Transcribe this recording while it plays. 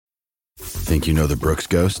Think you know the Brooks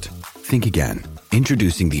Ghost? Think again.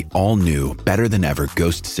 Introducing the all-new, better-than-ever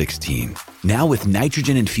Ghost 16. Now with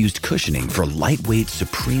nitrogen-infused cushioning for lightweight,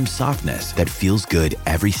 supreme softness that feels good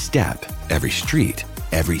every step, every street,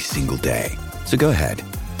 every single day. So go ahead,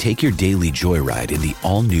 take your daily joyride in the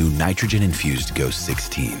all-new nitrogen-infused Ghost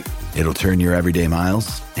 16. It'll turn your everyday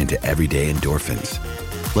miles into everyday endorphins.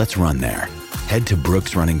 Let's run there. Head to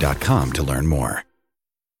brooksrunning.com to learn more.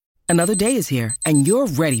 Another day is here, and you're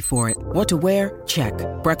ready for it. What to wear? Check.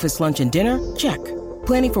 Breakfast, lunch, and dinner? Check.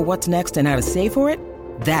 Planning for what's next and how to save for it?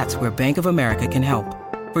 That's where Bank of America can help.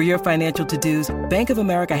 For your financial to-dos, Bank of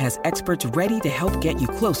America has experts ready to help get you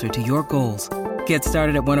closer to your goals. Get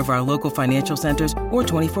started at one of our local financial centers or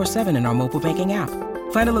 24/7 in our mobile banking app.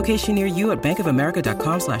 Find a location near you at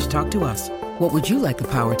bankofamerica.com/talktous. What would you like the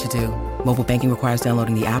power to do? Mobile banking requires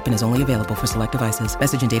downloading the app and is only available for select devices.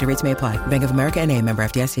 Message and data rates may apply. Bank of America N.A., member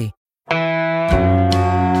FDIC.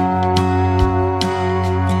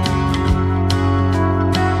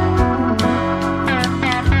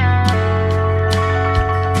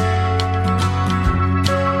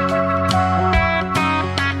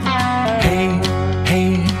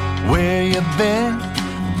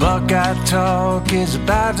 Buckeye Talk is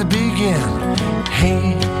about to begin.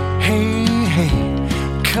 Hey, hey,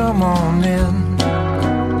 hey, come on in.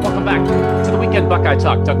 Welcome back to the Weekend Buckeye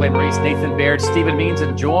Talk. Doug Lesmerises, Nathan Baird, Stephen Means,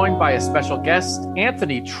 and joined by a special guest,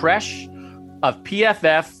 Anthony Treash of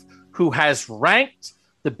PFF, who has ranked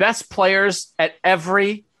the best players at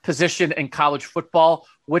every position in college football,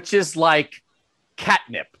 which is like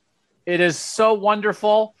catnip. It is so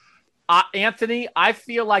wonderful. Anthony, I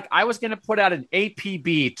feel like I was going to put out an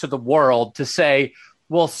APB to the world to say,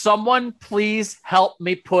 will someone please help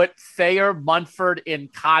me put Thayer Munford in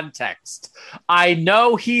context? I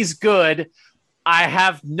know he's good. I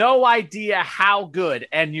have no idea how good.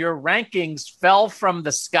 And your rankings fell from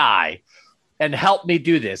the sky and helped me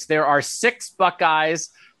do this. There are 6 Buckeyes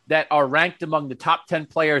that are ranked among the top 10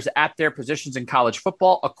 players at their positions in college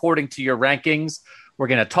football, according to your rankings. We're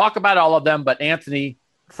going to talk about all of them. But Anthony,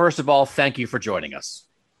 first of all, thank you for joining us.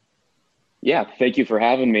 Yeah, thank you for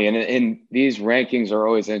having me. And these rankings are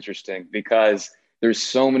always interesting because there's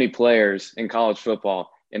so many players in college football.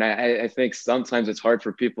 And I think sometimes it's hard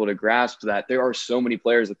for people to grasp that there are so many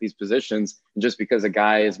players at these positions. And just because a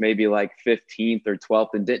guy is maybe like 15th or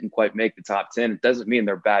 12th and didn't quite make the top 10, it doesn't mean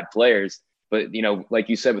they're bad players. But, you know, like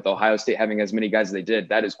you said, with Ohio State having as many guys as they did,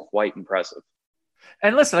 that is quite impressive.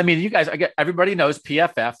 And listen, I mean, you guys, everybody knows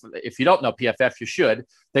PFF. If you don't know PFF, you should.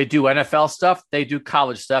 They do NFL stuff. They do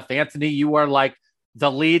college stuff. Anthony, you are like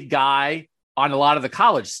the lead guy on a lot of the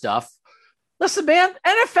college stuff. Listen, man,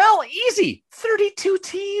 NFL, easy. 32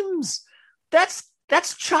 teams. That's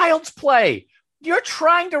child's play. You're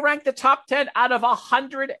trying to rank the top 10 out of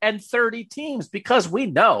 130 teams because we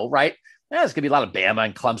know, right? There's going to be a lot of Bama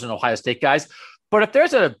and Clemson, Ohio State guys. But if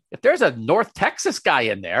there's a North Texas guy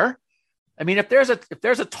in there, I mean, if there's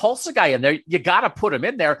a Tulsa guy in there, you got to put him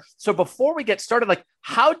in there. So before we get started, like,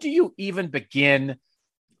 how do you even begin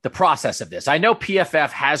the process of this? I know PFF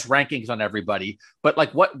has rankings on everybody, but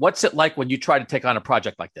like, what's it like when you try to take on a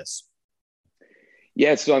project like this?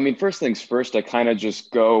 Yeah. So, I mean, first things first, I kind of just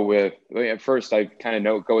go with, at first I kind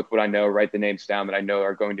of go with what I know, write the names down that I know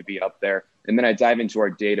are going to be up there. And then I dive into our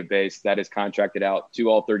database that is contracted out to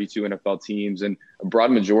all 32 NFL teams and a broad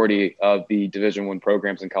majority of the Division I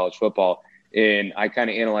programs in college football. And I kind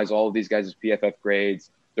of analyze all of these guys' PFF grades,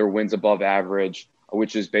 their wins above average,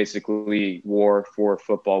 which is basically WAR for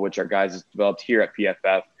football, which our guys has developed here at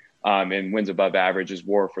PFF. And wins above average is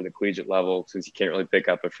WAR for the collegiate level, since you can't really pick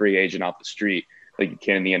up a free agent off the street like you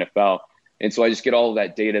can in the NFL. And so I just get all of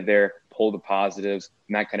that data there, pull the positives,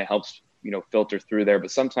 and that kind of helps, filter through there.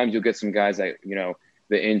 But sometimes you'll get some guys that,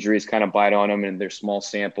 the injuries kind of bite on them and they're small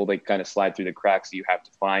sample. They kind of slide through the cracks that you have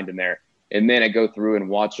to find in there. And then I go through and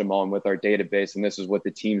watch them all with our database. And this is what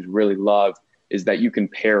the teams really love, is that you can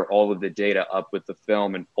pair all of the data up with the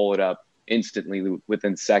film and pull it up instantly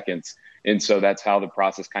within seconds. And so that's how the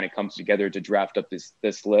process kind of comes together to draft up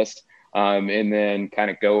this list. And then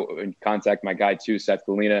kind of go and contact my guy too, Seth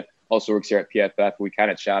Galina, also works here at PFF. We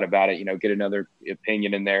kind of chat about it, get another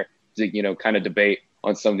opinion in there to, kind of debate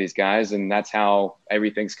on some of these guys. And that's how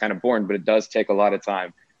everything's kind of born, but it does take a lot of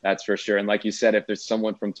time. That's for sure. And like you said, if there's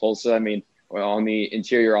someone from Tulsa, I mean, on the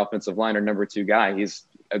interior offensive line, our number 2 guy, he's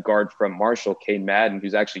a guard from Marshall, Cade Madden,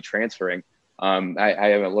 who's actually transferring. I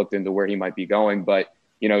haven't looked into where he might be going, but,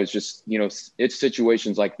 it's just, it's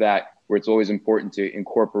situations like that where it's always important to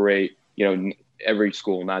incorporate, every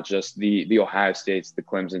school, not just the Ohio States, the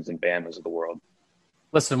Clemsons and Bamas of the world.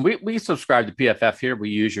 Listen, we subscribe to PFF here. We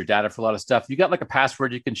use your data for a lot of stuff. You got like a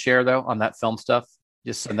password you can share though on that film stuff?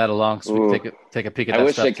 Just send that along so we can take a peek at I that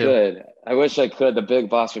wish stuff I too. could. I wish I could. The big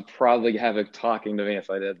boss would probably have it talking to me if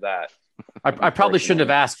I did that. I probably shouldn't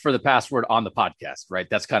have asked for the password on the podcast, right?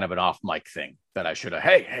 That's kind of an off mic thing that I should have.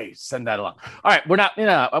 Hey, send that along. All right, we're not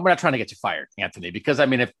trying to get you fired, Anthony, because I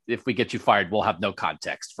mean, if we get you fired, we'll have no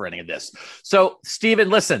context for any of this. So, Steven,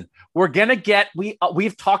 listen, we're gonna get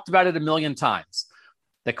we've talked about it a million times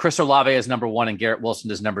that Chris Olave is number 1 and Garrett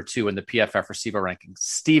Wilson is number 2 in the PFF receiver rankings.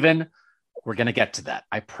 Steven, we're gonna get to that.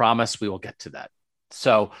 I promise we will get to that.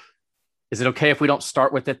 So, is it okay if we don't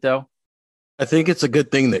start with it though? I think it's a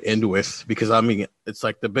good thing to end with because I mean it's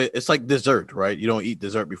like dessert, right? You don't eat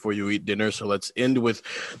dessert before you eat dinner. So let's end with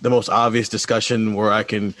the most obvious discussion where I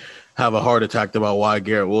can have a heart attack about why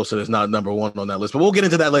Garrett Wilson is not number 1 on that list. But we'll get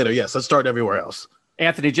into that later. Yes, let's start everywhere else.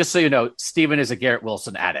 Anthony, just so you know, Steven is a Garrett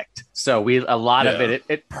Wilson addict. So a lot of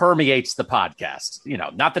it permeates the podcast. You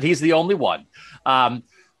know, not that he's the only one. But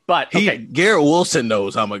okay. Garrett Wilson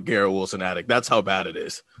knows I'm a Garrett Wilson addict. That's how bad it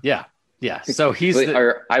is. Yeah. Yeah, so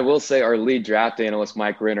I will say our lead draft analyst,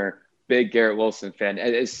 Mike Renner, big Garrett Wilson fan.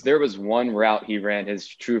 There was one route he ran his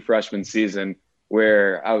true freshman season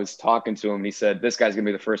where I was talking to him and he said, this guy's going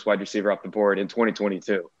to be the first wide receiver off the board in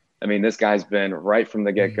 2022. I mean, this guy's been right from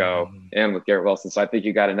the get-go and with Garrett Wilson. So I think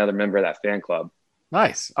you got another member of that fan club.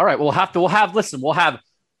 Nice. All right, we'll have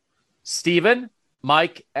Steven,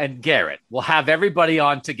 Mike, and Garrett. We'll have everybody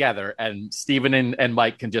on together, and Steven and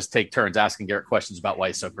Mike can just take turns asking Garrett questions about why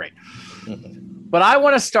he's so great. But I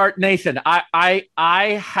want to start, Nathan.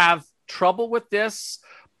 I have trouble with this.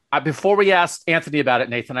 Before we ask Anthony about it,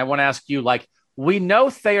 Nathan, I want to ask you, like, we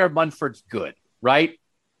know Thayer Munford's good, right?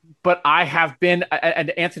 But I have been,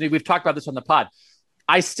 and Anthony, we've talked about this on the pod,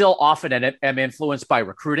 I still often am influenced by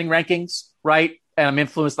recruiting rankings, right? And I'm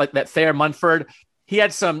influenced like that Thayer Munford. He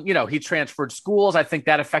had some, he transferred schools. I think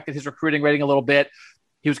that affected his recruiting rating a little bit.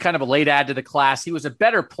 He was kind of a late add to the class. He was a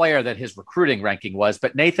better player than his recruiting ranking was.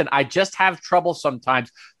 But Nathan, I just have trouble sometimes.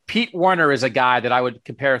 Pete Werner is a guy that I would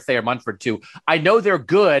compare Thayer Munford to. I know they're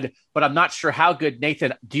good, but I'm not sure how good.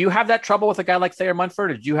 Nathan, do you have that trouble with a guy like Thayer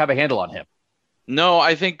Munford, or do you have a handle on him? No,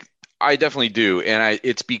 I think I definitely do. And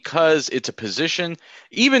it's because it's a position,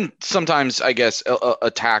 even sometimes, I guess,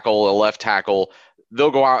 a tackle, a left tackle,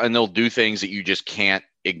 they'll go out and they'll do things that you just can't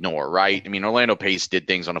ignore, right? I mean, Orlando Pace did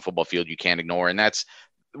things on a football field you can't ignore, and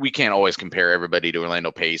we can't always compare everybody to Orlando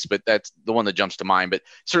Pace, but that's the one that jumps to mind. But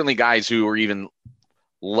certainly guys who are even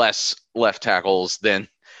less left tackles than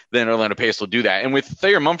Orlando Pace will do that. And with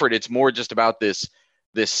Thayer Munford, it's more just about this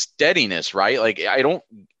steadiness, right? Like I don't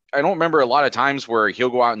remember a lot of times where he'll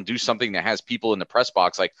go out and do something that has people in the press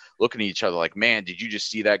box like looking at each other like, man, did you just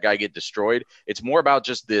see that guy get destroyed? It's more about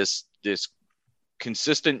just this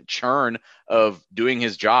consistent churn of doing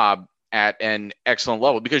his job at an excellent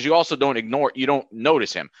level, because you also don't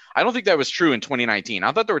notice him. I don't think that was true in 2019.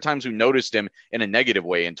 I thought there were times we noticed him in a negative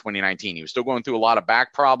way in 2019. He was still going through a lot of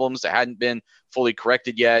back problems that hadn't been fully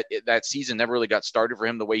corrected yet. That season never really got started for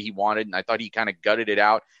him the way he wanted, and I thought he kind of gutted it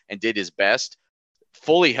out and did his best.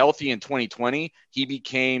 Fully healthy in 2020, he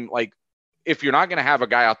became like, if you're not going to have a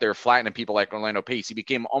guy out there flattening people like Orlando Pace, he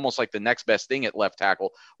became almost like the next best thing at left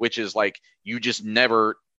tackle, which is like you just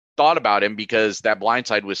never thought about him because that blind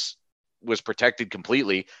side was protected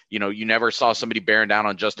completely. You never saw somebody bearing down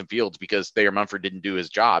on Justin Fields because Thayer Munford didn't do his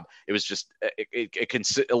job. It was just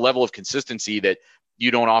a level of consistency that you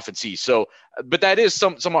don't often see. So, but that is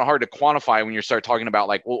somewhat hard to quantify when you start talking about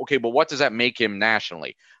like, well, okay, but what does that make him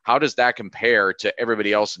nationally? How does that compare to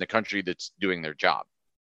everybody else in the country that's doing their job?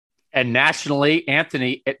 And nationally,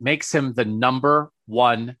 Anthony, it makes him the number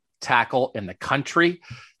 1 tackle in the country.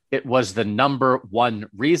 It was the number 1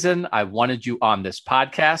 reason I wanted you on this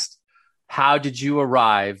podcast. How did you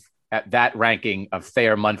arrive at that ranking of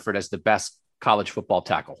Thayer Munford as the best college football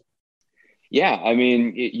tackle? Yeah, I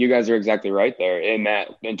mean, you guys are exactly right there. In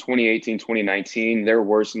 2018, 2019, there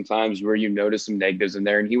were some times where you noticed some negatives in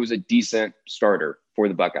there, and he was a decent starter for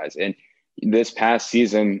the Buckeyes. And this past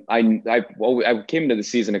season, I came into the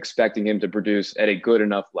season expecting him to produce at a good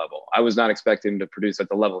enough level. I was not expecting him to produce at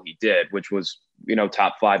the level he did, which was,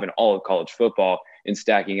 top 5 in all of college football, and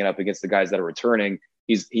stacking it up against the guys that are returning.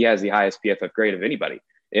 He has the highest PFF grade of anybody.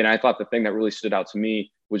 And I thought the thing that really stood out to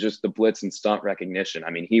me was just the blitz and stunt recognition. I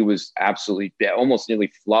mean, he was absolutely almost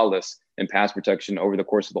nearly flawless in pass protection over the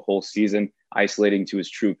course of the whole season, isolating to his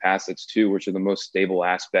true pass sets too, which are the most stable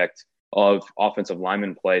aspect of offensive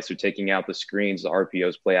lineman play. So taking out the screens, the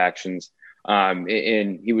RPOs, play actions.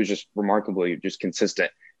 And he was just remarkably just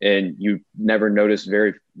consistent. And you never noticed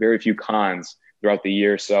very, very few cons throughout the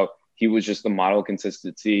year. So he was just the model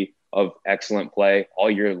consistency of excellent play all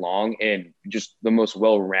year long and just the most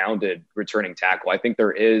well-rounded returning tackle. I think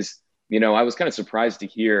there is I was kind of surprised to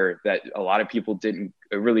hear that a lot of people didn't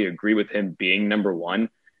really agree with him being number one.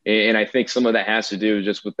 And I think some of that has to do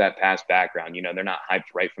just with that past background. They're not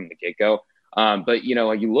hyped right from the get-go. But,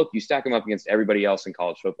 you stack him up against everybody else in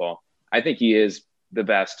college football. I think he is the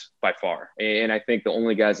best by far. And I think the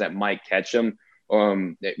only guys that might catch him,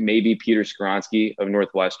 maybe Peter Skoronski of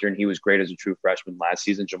Northwestern. He was great as a true freshman last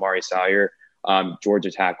season. Jamari Sawyer,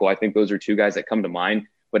 Georgia tackle. I think those are two guys that come to mind.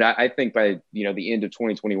 But I think by, the end of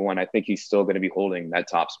 2021, I think he's still going to be holding that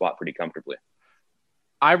top spot pretty comfortably.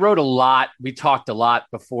 I wrote a lot. We talked a lot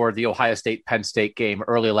before the Ohio State-Penn State game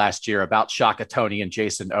early last year about Shaka Toney and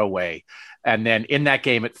Jason Oweh. And then in that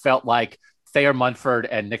game, it felt like Thayer Munford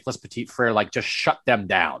and Nicholas Petit-Frere just shut them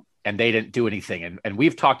down and they didn't do anything. And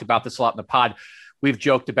we've talked about this a lot in the pod. We've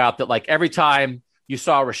joked about that, every time you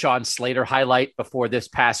saw a Rashawn Slater highlight before this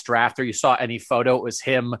past draft, or you saw any photo, it was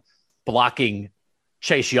him blocking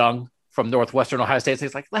Chase Young from Northwestern Ohio State. So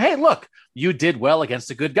it's hey, look, you did well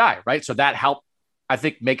against a good guy, right? So that helped, I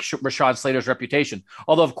think, make Rashawn Slater's reputation.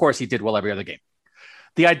 Although, of course, he did well every other game.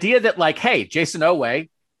 The idea that, hey, Jason Oweh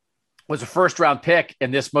was a first-round pick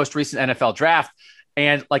in this most recent NFL draft,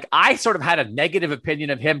 and, I sort of had a negative opinion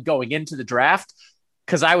of him going into the draft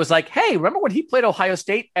because I was hey, remember when he played Ohio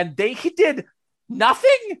State and he did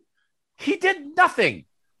nothing? He did nothing.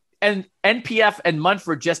 And NPF and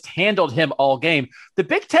Munford just handled him all game. The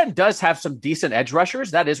Big Ten does have some decent edge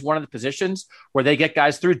rushers. That is one of the positions where they get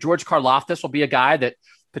guys through. George Karlaftis will be a guy that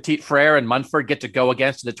Petit-Frere and Munford get to go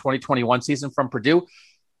against in the 2021 season from Purdue.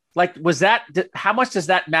 How much does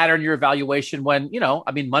that matter in your evaluation when,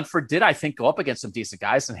 Munford did, I think, go up against some decent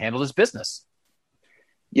guys and handle his business?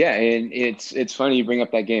 Yeah, and it's funny you bring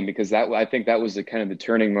up that game because I think that was the kind of the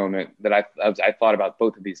turning moment that I thought about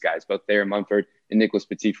both of these guys, both Thayer Munford and Nicholas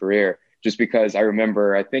Petit-Frere, just because I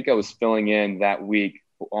remember I think I was filling in that week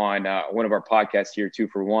on one of our podcasts here, 2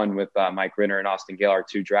 for 1, with Mike Renner and Austin Gale, our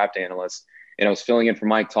 2 draft analysts, and I was filling in for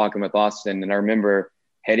Mike talking with Austin, and I remember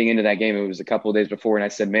heading into that game, it was a couple of days before, and I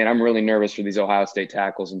said, man, I'm really nervous for these Ohio State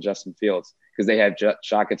tackles and Justin Fields because they have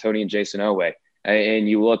Shaka Toney and Jason Oweh, and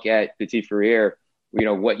you look at Petit-Frere,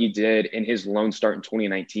 what he did in his lone start in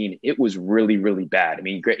 2019, it was really, really bad. I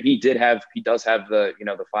mean, he does have the,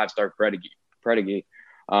 the 5-star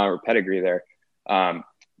pedigree there.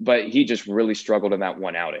 But he just really struggled in that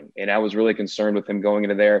one outing. And I was really concerned with him going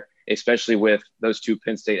into there, especially with those 2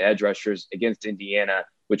 Penn State edge rushers against Indiana,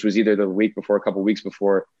 which was either the week before, a couple weeks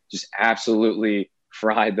before, just absolutely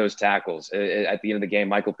fried those tackles. At the end of the game,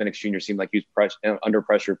 Michael Penix Jr. seemed like he was under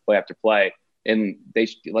pressure play after play. And they,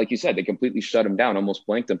 like you said, they completely shut him down, almost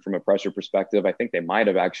blanked him from a pressure perspective. I think they might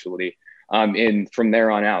have actually. And from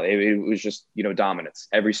there on out, it was just, dominance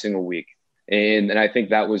every single week. And I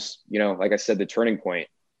think that was, like I said, the turning point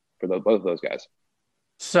for both of those guys.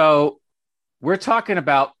 So we're talking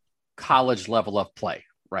about college level of play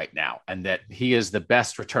right now, and that he is the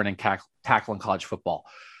best returning tackle in college football.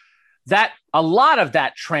 That a lot of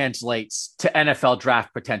that translates to NFL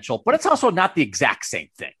draft potential, but it's also not the exact same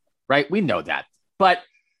thing. Right? We know that. But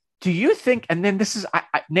do you think, and then this is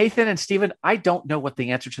Nathan and Steven, I don't know what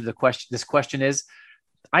the answer to this question is.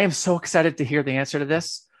 I am so excited to hear the answer to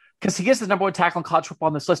this because he is the number 1 tackle in college football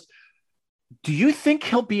on this list. Do you think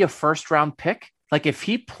he'll be a first-round pick? If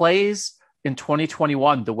he plays in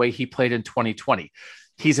 2021 the way he played in 2020,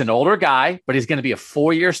 he's an older guy, but he's going to be a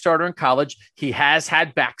 4-year starter in college. He has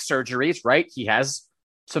had back surgeries, right? He has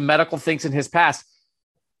some medical things in his past.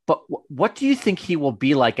 But what do you think he will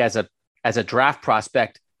be like as a draft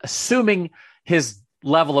prospect, assuming his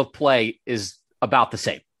level of play is about the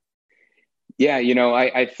same? Yeah,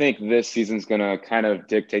 I think this season's going to kind of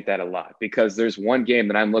dictate that a lot because there's one game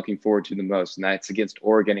that I'm looking forward to the most, and that's against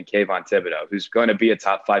Oregon and Kayvon Thibodeau, who's going to be a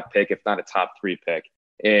top 5 pick, if not a top 3 pick.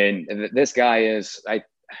 And this guy is, I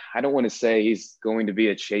don't want to say he's going to be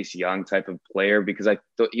a Chase Young type of player because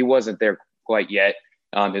he wasn't there quite yet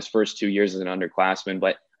his first 2 years as an underclassman,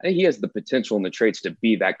 but I think he has the potential and the traits to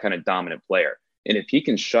be that kind of dominant player. And if he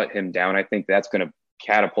can shut him down, I think that's going to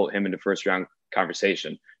catapult him into first-round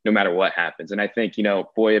conversation, no matter what happens. And I think,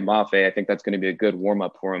 Boye Mafe, I think that's going to be a good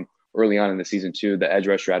warm-up for him early on in the season too, the edge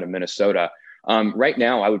rusher out of Minnesota. Right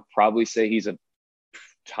now, I would probably say he's a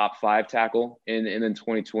top 5 tackle in the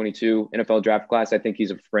 2022 NFL draft class. I think he's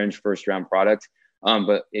a fringe first-round product.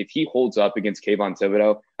 But if he holds up against Kayvon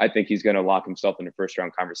Thibodeau, I think he's going to lock himself in a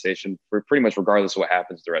first-round conversation for pretty much regardless of what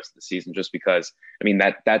happens the rest of the season, just because,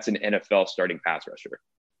 that's an NFL starting pass rusher.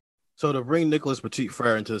 So to bring Nicholas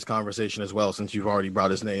Petit-Frere into this conversation as well, since you've already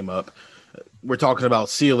brought his name up, we're talking about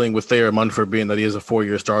ceiling with Thayer Munford being that he is a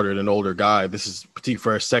 4-year starter and an older guy. This is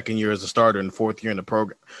Petit-Frere's 2nd year as a starter and 4th year in the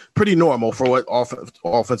program. Pretty normal for what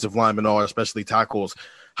offensive linemen are, especially tackles.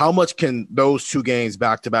 how much can those two games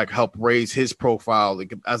back to back help raise his profile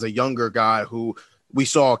like, as a younger guy who we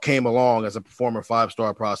saw came along as a former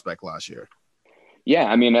 5-star prospect last year? Yeah,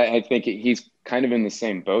 I mean, I think he's kind of in the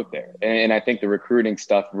same boat there. And I think the recruiting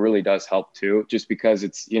stuff really does help too, just because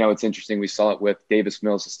it's interesting. We saw it with Davis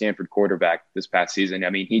Mills, the Stanford quarterback this past season. I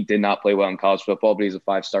mean, he did not play well in college football, but he's a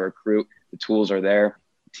 5-star recruit. The tools are there.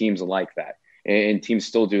 Teams like that. And teams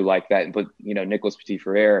still do like that. But, Nicholas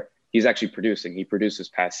Petit-Frere, he's actually producing. He produced this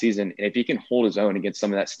past season. And if he can hold his own against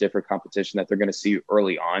some of that stiffer competition that they're going to see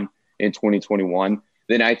early on in 2021,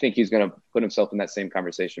 then I think he's going to put himself in that same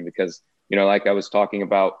conversation because, like I was talking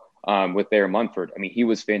about with Thayer Munford, I mean, he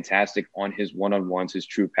was fantastic on his one-on-ones, his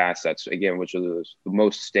true pass sets, again, which are the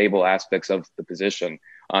most stable aspects of the position.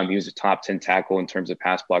 He was a top 10 tackle in terms of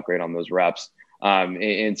pass block rate on those reps.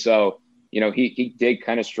 And so, he did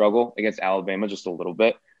kind of struggle against Alabama just a little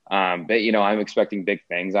bit. But, I'm expecting big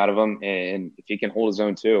things out of him. And if he can hold his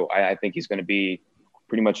own too, I think he's going to be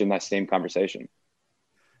pretty much in that same conversation.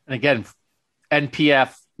 And again,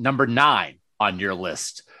 NPF number 9 on your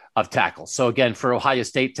list of tackles. So again, for Ohio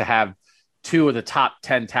State to have 2 of the top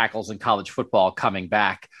 10 tackles in college football coming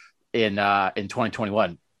back in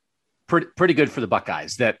 2021, pretty good for the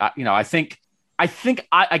Buckeyes. That I think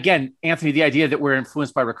again, Anthony, the idea that we're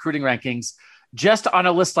influenced by recruiting rankings, just on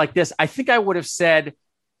a list like this, I think I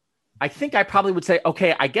probably would say,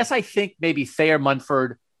 okay, I guess I think maybe Thayer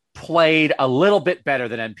Munford played a little bit better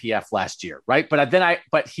than NPF last year, right?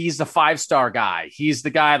 But he's a 5-star guy. He's the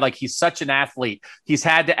guy, like, he's such an athlete. He's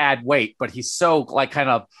had to add weight, but he's so like kind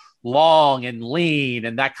of long and lean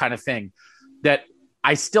and that kind of thing that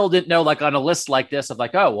I still didn't know, like on a list like this of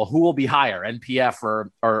like, oh, well, who will be higher,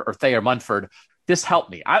 NPF or Thayer Munford? This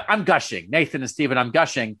helped me. I'm gushing. Nathan and Steven, I'm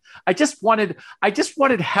gushing. I just wanted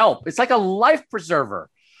help. It's like a life preserver.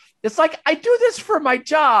 It's like, I do this for my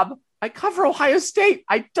job. I cover Ohio State.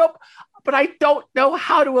 I don't know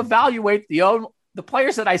how to evaluate the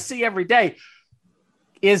players that I see every day.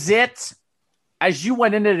 Is it, as you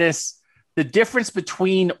went into this, the difference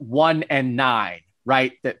between 1 and 9,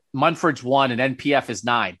 right? That Munford's 1 and NPF is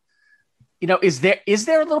 9. Is there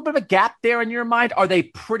a little bit of a gap there in your mind? Are they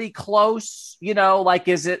pretty close? Like,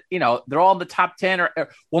 is it, they're all in the top 10 or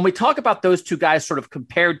when we talk about those two guys sort of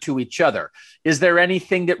compared to each other, is there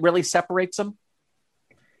anything that really separates them?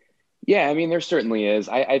 Yeah, I mean, there certainly is.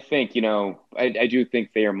 I think, I do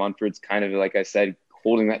think Thayer Munford's kind of, like I said,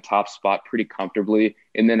 holding that top spot pretty comfortably.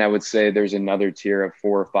 And then I would say there's another tier of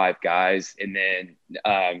 4 or 5 guys. And then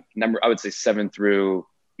I would say 7 through,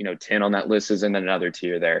 10 on that list is in another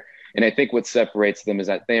tier there. And I think what separates them is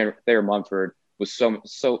that Thayer Munford was so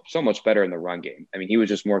much better in the run game. I mean, he was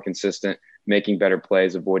just more consistent, making better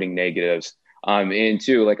plays, avoiding negatives. And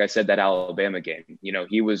two, like I said, that Alabama game,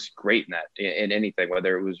 he was great in that, in anything,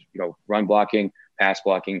 whether it was, run blocking, pass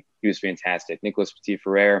blocking, he was fantastic. Nicholas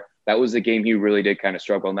Petit-Frere, that was the game he really did kind of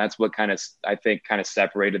struggle. And that's what kind of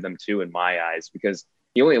separated them too, in my eyes, because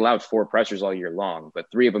he only allowed 4 pressures all year long, but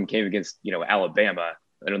 3 of them came against, Alabama,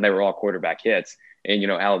 and they were all quarterback hits. And,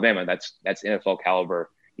 Alabama, that's NFL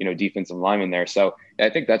caliber, defensive lineman there. So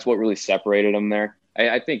I think that's what really separated them there.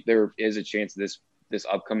 I think there is a chance this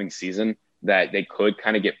upcoming season that they could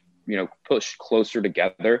kind of get, pushed closer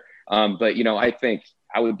together. But, I think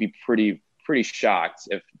I would be pretty shocked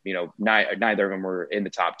if, neither of them were in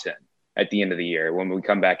the top 10 at the end of the year when we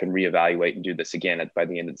come back and reevaluate and do this again by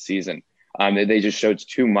the end of the season. They just showed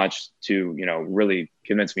too much to, really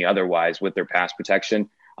convince me otherwise with their pass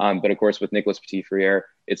protection. But of course, with Nicholas Petit-Frere,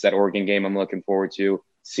 it's that Oregon game I'm looking forward to,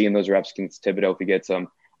 seeing those reps against Thibodeau if he gets them,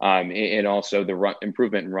 and also the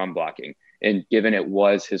improvement in run blocking. And given it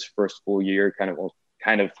was his first full year, kind of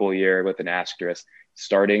full year with an asterisk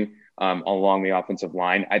starting along the offensive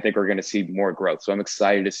line, I think we're going to see more growth. So I'm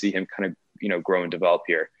excited to see him kind of, grow and develop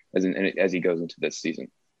here as he goes into this season.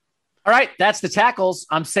 All right, that's the tackles.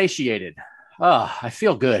 I'm satiated. Oh, I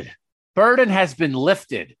feel good. Burden has been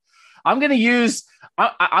lifted. I'm going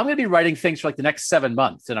to be writing things for like the next 7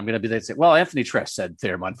 months. And I'm going to be saying, well, Anthony Tresh said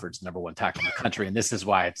Thayer Munford's number 1 tackle in the country. And this is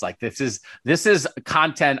why it's like, this is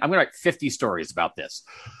content. I'm going to write 50 stories about this.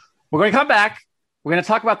 We're going to come back. We're going to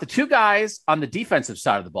talk about the 2 guys on the defensive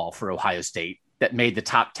side of the ball for Ohio State that made the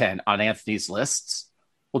top 10 on Anthony's lists.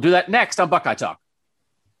 We'll do that next on Buckeye Talk.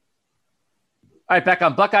 All right, back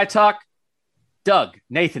on Buckeye Talk. Doug,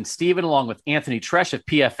 Nathan, Steven, along with Anthony Tresh of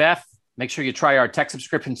PFF. Make sure you try our tech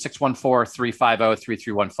subscription,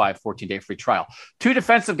 614-350-3315, 14-day free trial. 2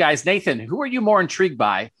 defensive guys. Nathan, who are you more intrigued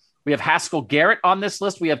by? We have Haskell Garrett on this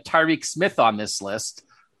list. We have Tyreek Smith on this list.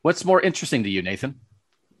 What's more interesting to you, Nathan?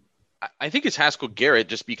 I think it's Haskell Garrett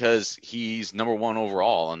just because he's number 1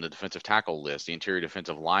 overall on the defensive tackle list, the interior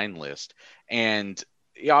defensive line list. And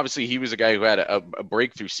obviously he was a guy who had a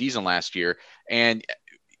breakthrough season last year. And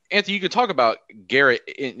Anthony, you could talk about Garrett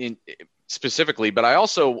in specifically, but I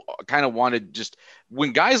also kind of wanted just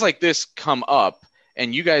when guys like this come up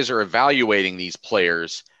and you guys are evaluating these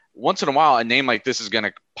players, once in a while, a name like this is going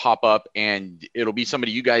to pop up and it'll be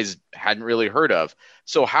somebody you guys hadn't really heard of.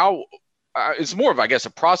 So how it's more of, I guess, a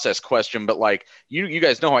process question, but like you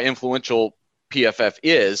guys know how influential PFF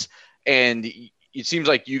is. And it seems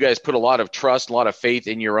like you guys put a lot of trust, a lot of faith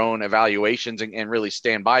in your own evaluations and really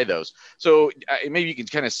stand by those. So maybe you can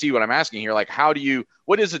kind of see what I'm asking here. Like,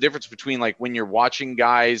 what is the difference between like when you're watching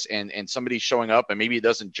guys and somebody showing up and maybe it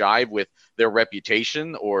doesn't jive with their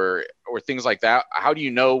reputation or things like that? How do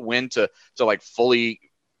you know when to like fully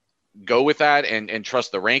go with that and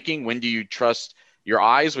trust the ranking? When do you trust your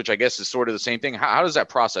eyes, which I guess is sort of the same thing? How does that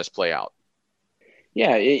process play out?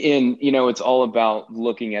 Yeah. And, it's all about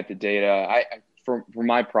looking at the data. For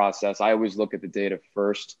my process, I always look at the data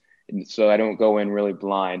first, and so I don't go in really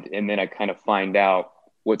blind, and then I kind of find out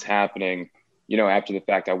what's happening. After the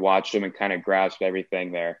fact, I watch them and kind of grasp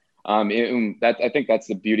everything there. I think that's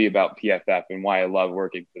the beauty about PFF and why I love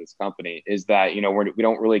working for this company is that we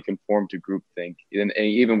don't really conform to groupthink, and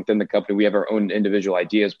even within the company, we have our own individual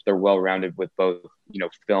ideas, but they're well rounded with both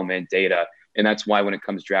film and data, and that's why when it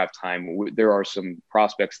comes draft time, there are some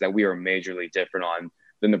prospects that we are majorly different on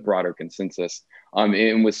than the broader consensus.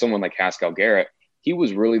 And with someone like Haskell Garrett, he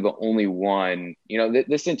was really the only one,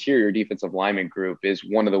 this interior defensive lineman group is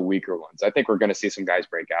one of the weaker ones. I think we're going to see some guys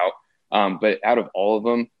break out. But out of all of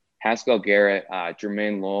them, Haskell Garrett,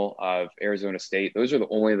 Jermaine Lowell of Arizona State, those are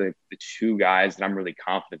the two guys that I'm really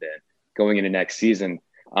confident in going into next season.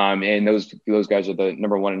 And those guys are the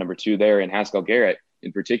number one and number two there. And Haskell Garrett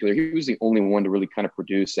in particular, he was the only one to really kind of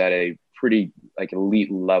produce at a pretty like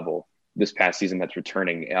elite level this past season that's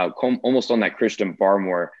returning almost on that Christian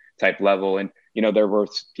Barmore type level. And, there were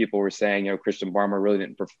people were saying, Christian Barmore really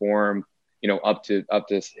didn't perform, up to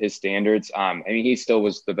his standards. He still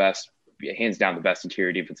was the best, hands down the best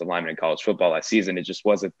interior defensive lineman in college football last season. It just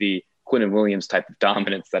wasn't the Quinnen Williams type of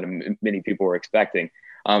dominance that many people were expecting.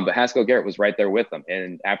 But Haskell Garrett was right there with them.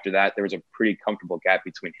 And after that, there was a pretty comfortable gap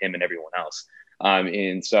between him and everyone else.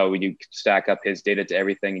 And so when you stack up his data to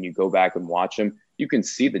everything and you go back and watch him, you can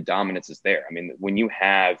see the dominance is there. When you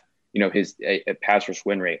have, his a pass rush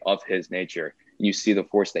win rate of his nature, and you see the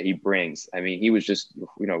force that he brings. He was just,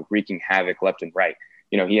 wreaking havoc left and right.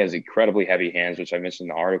 He has incredibly heavy hands, which I mentioned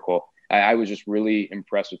in the article. I was just really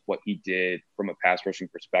impressed with what he did from a pass rushing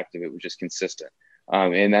perspective. It was just consistent.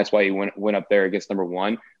 And that's why he went up there against number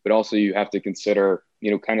one. But also you have to consider,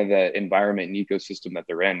 kind of the environment and ecosystem that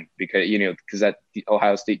they're in because that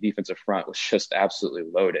Ohio State defensive front was just absolutely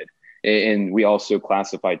loaded. And we also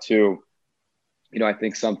classify too, I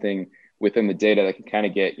think something within the data that can kind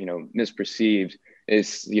of get, misperceived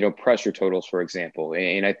is, pressure totals, for example.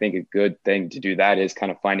 And I think a good thing to do that is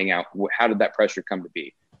kind of finding out how did that pressure come to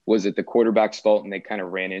be? Was it the quarterback's fault and they kind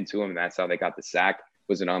of ran into him and that's how they got the sack?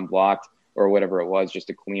 Was it unblocked or whatever it was, just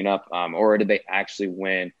to clean up? Or did they actually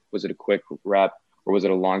win? Was it a quick rep or was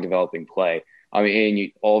it a long developing play?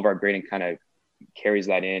 All of our grading kind of carries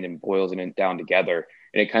that in and boils it down together.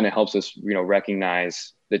 And it kind of helps us,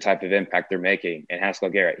 recognize the type of impact they're making. And Haskell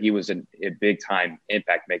Garrett, he was a big time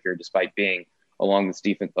impact maker, despite being along this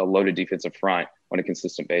a loaded defensive front on a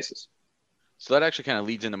consistent basis. So that actually kind of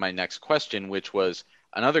leads into my next question, which was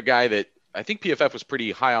another guy that I think PFF was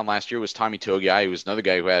pretty high on last year was Tommy Togiai, who was another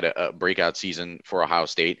guy who had a breakout season for Ohio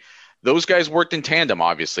State. Those guys worked in tandem,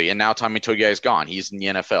 obviously, and now Tommy Togiai is gone. He's in the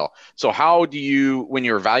NFL. So how do you, when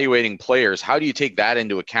you're evaluating players, how do you take that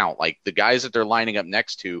into account? Like the guys that they're lining up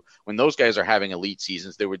next to, when those guys are having elite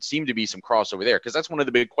seasons, there would seem to be some crossover there. Because that's one of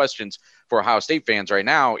the big questions for Ohio State fans right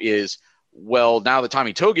now is, well, now that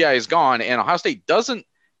Tommy Togiai is gone and Ohio State doesn't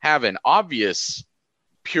have an obvious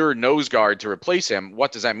pure nose guard to replace him,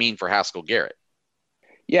 what does that mean for Haskell Garrett?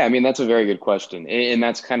 Yeah, that's a very good question. And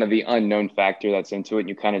that's kind of the unknown factor that's into it.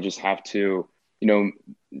 You kind of just have to,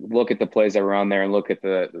 look at the plays that were on there and look at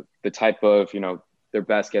the type of, their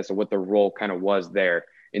best guess of what their role kind of was there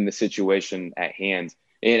in the situation at hand.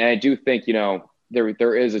 And I do think,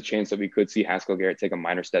 there is a chance that we could see Haskell Garrett take a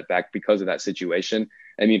minor step back because of that situation.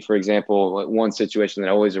 For example, one situation that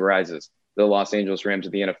always arises, the Los Angeles Rams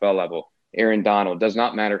at the NFL level, Aaron Donald, does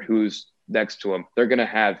not matter who's next to him, they're going to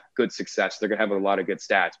have good success. They're going to have a lot of good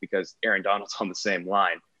stats because Aaron Donald's on the same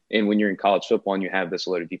line. And when you're in college football and you have this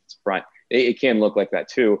loaded defensive front, it can look like that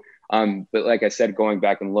too. But like I said, going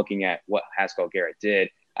back and looking at what Haskell Garrett did,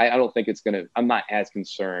 I don't think it's going to, I'm not as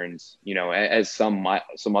concerned, as some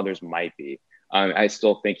others might be. I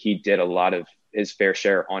still think he did a lot of his fair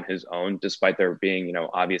share on his own, despite there being,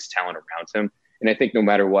 obvious talent around him. And I think no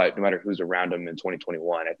matter who's around him in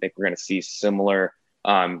 2021, I think we're going to see similar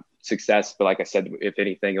success. But like I said, if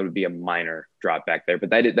anything, it would be a minor drop back there. But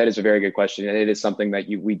that is a very good question. And it is something that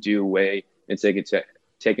we do weigh and take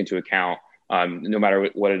into account, no matter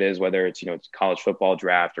what it is, whether it's, it's college football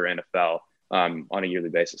draft or NFL on a yearly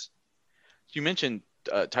basis. You mentioned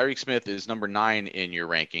Tyreke Smith is number 9 in your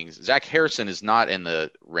rankings. Zach Harrison is not in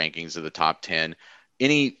the rankings of the top 10.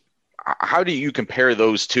 How do you compare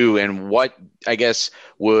those two, and what, I guess,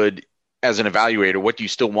 would, as an evaluator, what do you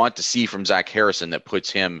still want to see from Zach Harrison that puts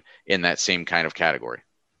him in that same kind of category?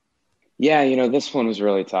 Yeah, this one was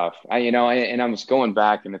really tough. I was going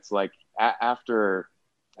back, and it's like after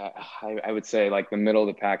I would say like the middle of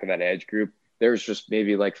the pack of that edge group, there's just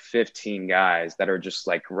maybe like 15 guys that are just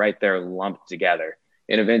like right there lumped together.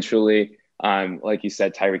 And eventually, like you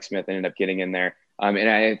said, Tyreke Smith ended up getting in there. And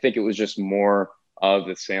I think it was just more of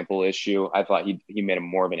the sample issue. I thought he made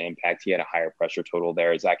more of an impact. He had a higher pressure total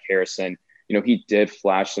there. Zach Harrison, he did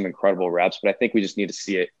flash some incredible reps, but I think we just need to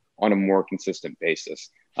see it on a more consistent basis.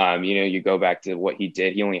 You go back to what he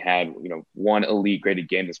did. He only had, one elite graded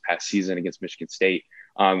game this past season against Michigan State.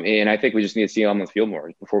 And I think we just need to see him on the field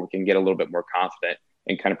more before we can get a little bit more confident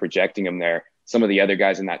in kind of projecting him there. Some of the other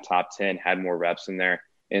guys in that top 10 had more reps in there.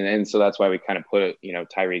 And so that's why we kind of put,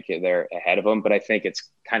 Tyreke there ahead of him. But I think it's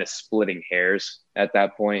kind of splitting hairs at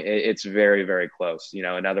that point. It's very, very close.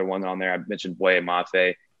 Another one on there, I mentioned Boye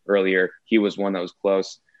Mafe earlier. He was one that was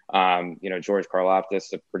close. George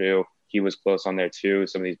Karlaftis of Purdue, he was close on there too.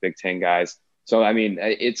 Some of these Big Ten guys. So, I mean,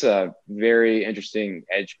 it's a very interesting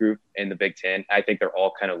edge group in the Big Ten. I think they're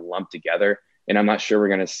all kind of lumped together. And I'm not sure we're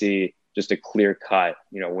going to see just a clear cut,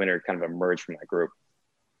 winner kind of emerge from that group.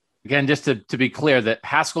 Again, just to be clear, that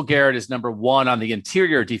Haskell Garrett is number 1 on the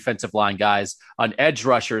interior defensive line guys. On edge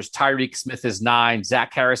rushers, Tyreke Smith is 9.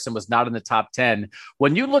 Zach Harrison was not in the top 10.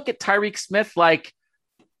 When you look at Tyreke Smith, like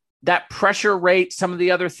that pressure rate, some of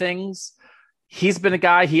the other things, he's been a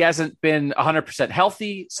guy, he hasn't been 100%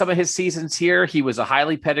 healthy some of his seasons here. He was a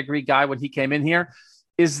highly pedigreed guy when he came in here.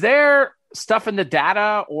 Is there stuff in the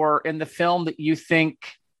data or in the film that you think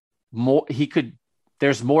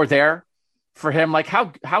there's more there for him? Like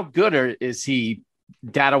how good is he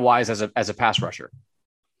data wise as a pass rusher?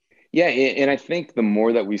 Yeah. And I think the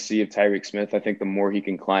more that we see of Tyreke Smith, I think the more he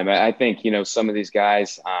can climb. I think, some of these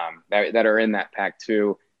guys that are in that pack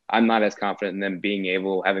too, I'm not as confident in them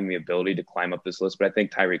having the ability to climb up this list, but I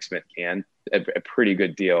think Tyreke Smith can a pretty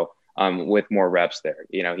good deal with more reps there.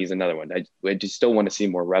 He's another one. I just still want to see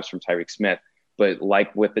more reps from Tyreke Smith, but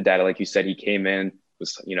like with the data, like you said, he came in,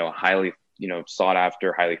 was, highly, sought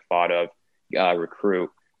after, highly thought of recruit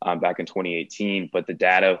back in 2018, but the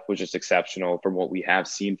data was just exceptional from what we have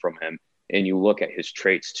seen from him. And you look at his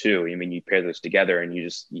traits too. I mean, you pair those together and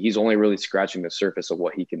he's only really scratching the surface of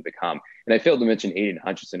what he can become. And I failed to mention Aiden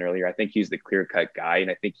Hutchinson earlier. I think he's the clear-cut guy, and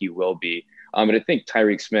I think he will be. But I think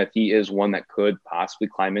Tyreke Smith, he is one that could possibly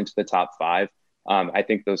climb into the top 5. I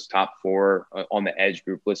think those top 4 on the edge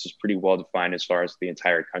group list is pretty well defined as far as the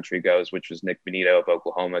entire country goes, which was Nick Benito of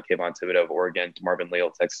Oklahoma, Kayvon Thibodeau of Oregon, DeMarvin Leal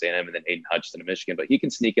of Texas A&M, and then Aiden Hutchinson of Michigan. But he can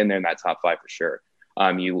sneak in there in that top 5 for sure.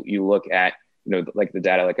 You look at, like the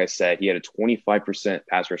data, like I said, he had a 25%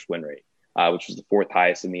 pass rush win rate, which was the 4th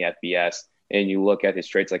highest in the FBS. And you look at his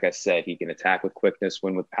traits, like I said, he can attack with quickness,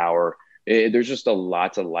 win with power. There's just a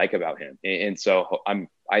lot to like about him. And so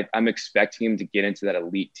I'm expecting him to get into that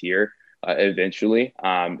elite tier eventually.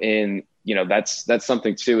 And, that's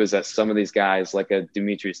something too, is that some of these guys like a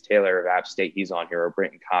Demetrius Taylor of App State, he's on here, or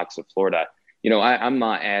Brenton Cox of Florida. I'm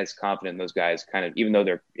not as confident in those guys kind of, even though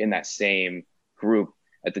they're in that same group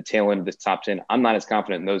at the tail end of this top 10, I'm not as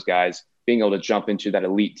confident in those guys being able to jump into that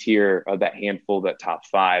elite tier of that handful, that top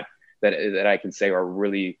 5 that I can say are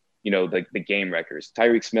really, the game wreckers.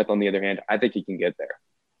 Tyreke Smith, on the other hand, I think he can get there.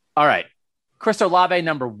 All right. Chris Olave,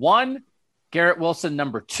 number 1, Garrett Wilson,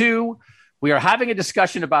 number 2. We are having a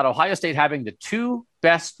discussion about Ohio State having the 2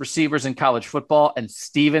 best receivers in college football, and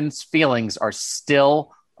Steven's feelings are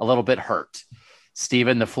still a little bit hurt.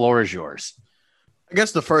 Steven, the floor is yours. I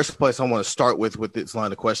guess the first place I want to start with this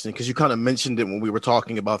line of questioning, because you kind of mentioned it when we were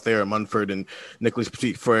talking about Thayer Munford and Nicholas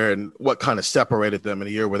Petit-Frere and what kind of separated them in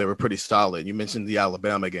a year where they were pretty solid. You mentioned the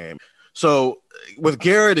Alabama game. So with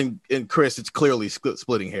Garrett and Chris, it's clearly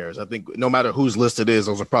splitting hairs. I think no matter whose list it is,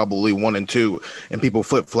 those are probably 1 and 2, and people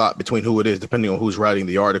flip-flop between who it is depending on who's writing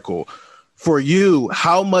the article. For you,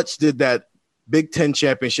 how much did that Big Ten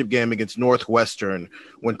championship game against Northwestern,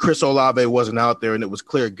 when Chris Olave wasn't out there and it was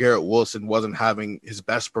clear Garrett Wilson wasn't having his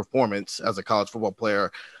best performance as a college football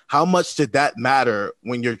player, how much did that matter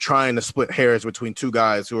when you're trying to split hairs between 2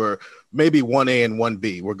 guys who are maybe 1A and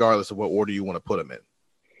 1B, regardless of what order you want to put them in?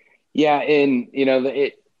 Yeah, and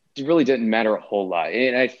it really didn't matter a whole lot.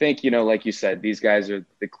 And I think like you said, these guys are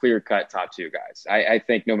the clear-cut top two guys. I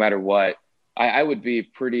think no matter what, I would be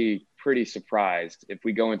pretty surprised if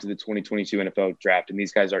we go into the 2022 NFL draft and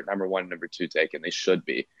these guys aren't number one, number two taken. They should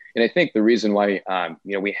be. And I think the reason why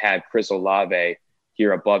we had Chris Olave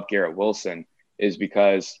here above Garrett Wilson is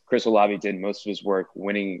because Chris Olave did most of his work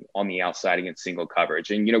winning on the outside against single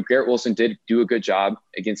coverage. And Garrett Wilson did do a good job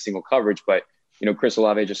against single coverage, but Chris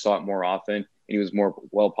Olave just saw it more often, and he was more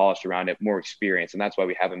well polished around it, more experience, and that's why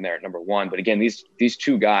we have him there at number one. But again, these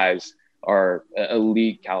two guys are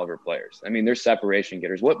elite caliber players. I mean, they're separation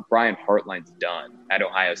getters. What Brian Hartline's done at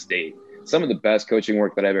Ohio State, some of the best coaching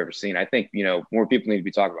work that I've ever seen. I think more people need to be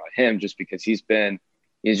talking about him just because he's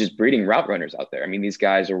just breeding route runners out there. I mean, these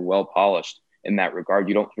guys are well polished in that regard.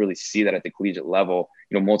 You don't really see that at the collegiate level.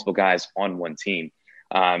 Multiple guys on one team,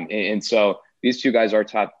 and so these two guys are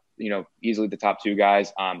top. Easily the top two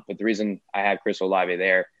guys. But the reason I had Chris Olave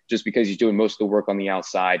there, just because he's doing most of the work on the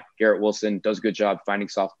outside. Garrett Wilson does a good job finding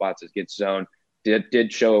soft spots, gets zone.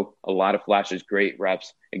 Did show a lot of flashes, great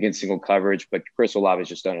reps against single coverage, but Chris Olave has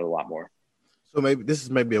just done it a lot more. So maybe this is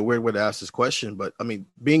maybe a weird way to ask this question, but I mean,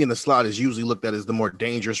 being in the slot is usually looked at as the more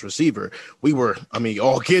dangerous receiver. We were,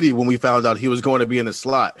 all giddy when we found out he was going to be in the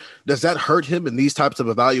slot. Does that hurt him in these types of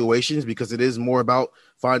evaluations because it is more about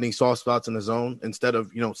finding soft spots in the zone instead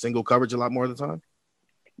of, single coverage a lot more of the time?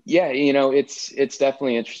 Yeah, it's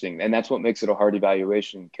definitely interesting. And that's what makes it a hard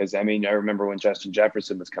evaluation. Because, I remember when Justin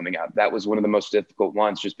Jefferson was coming out, that was one of the most difficult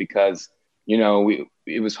ones just because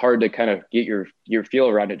it was hard to kind of get your feel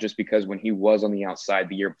around it just because when he was on the outside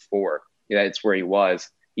the year before, that's where he was.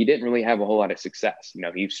 He didn't really have a whole lot of success.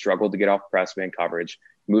 He struggled to get off press man coverage,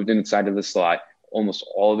 moved inside of the slot, almost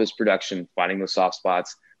all of his production, finding those soft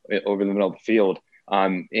spots over the middle of the field.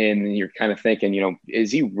 And you're kind of thinking,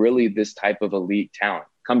 is he really this type of elite talent?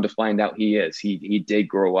 Come to find out he is. He did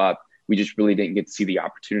grow up. We just really didn't get to see the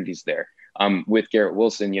opportunities there. With Garrett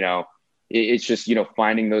Wilson, it's just,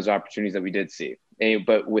 finding those opportunities that we did see.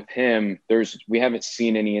 But with him, we haven't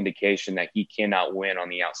seen any indication that he cannot win on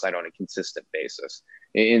the outside on a consistent basis.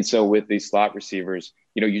 And so with these slot receivers,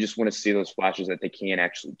 you just want to see those flashes that they can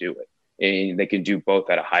actually do it. And they can do both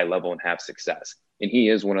at a high level and have success. And he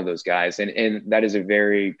is one of those guys. And that is a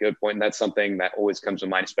very good point. And that's something that always comes to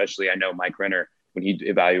mind, especially I know Mike Renner, when he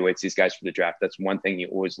evaluates these guys for the draft, that's one thing he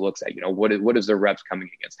always looks at. What is their reps coming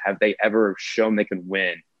against? Have they ever shown they can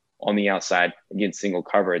win on the outside against single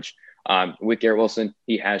coverage? With Garrett Wilson,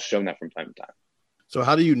 he has shown that from time to time. So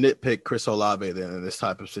how do you nitpick Chris Olave then in this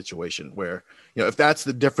type of situation where, if that's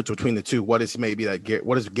the difference between the two, what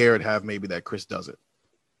does Garrett have maybe that Chris doesn't?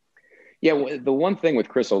 Yeah, the one thing with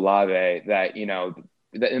Chris Olave that, that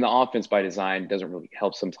in the offense by design doesn't really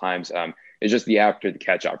help sometimes is just the after the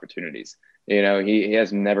catch opportunities. He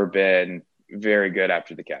has never been very good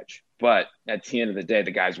after the catch, but at the end of the day,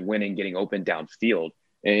 the guy's winning, getting open downfield.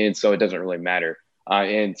 And so it doesn't really matter.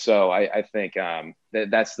 And so I think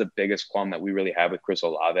that's the biggest qualm that we really have with Chris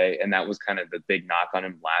Olave. And that was kind of the big knock on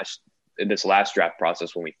him in this last draft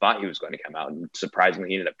process when we thought he was going to come out. And surprisingly,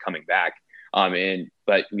 he ended up coming back.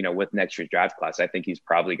 But with next year's draft class, I think he's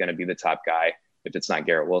probably going to be the top guy if it's not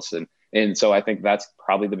Garrett Wilson. And so I think that's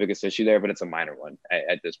probably the biggest issue there, but it's a minor one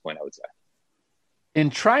at this point, I would say. In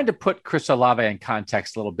trying to put Chris Olave in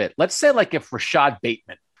context a little bit, let's say like if Rashad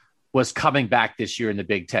Bateman was coming back this year in the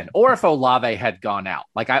Big Ten, or if Olave had gone out.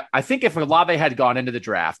 Like I think if Olave had gone into the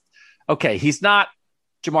draft, okay, he's not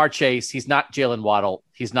Jamar Chase, he's not Jalen Waddle,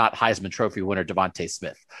 he's not Heisman Trophy winner Devontae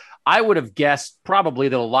Smith. I would have guessed probably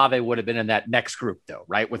that Olave would have been in that next group though,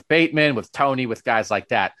 right? With Bateman, with Tony, with guys like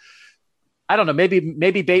that. I don't know,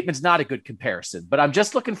 maybe Bateman's not a good comparison, but I'm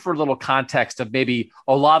just looking for a little context of maybe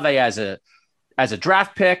Olave as a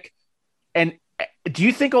draft pick. And do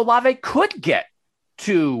you think Olave could get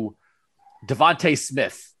to Devontae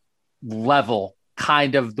Smith level,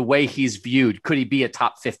 kind of the way he's viewed? Could he be a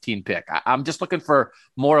top 15 pick? I'm just looking for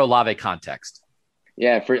more Olave context.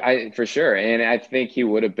 Yeah, for sure. And I think he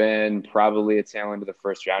would have been probably a tail end of the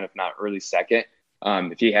first round, if not early second,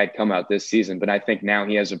 if he had come out this season. But I think now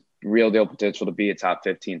he has a real deal potential to be a top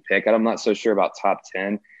 15 pick. I'm not so sure about top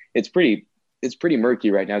 10. It's pretty murky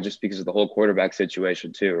right now just because of the whole quarterback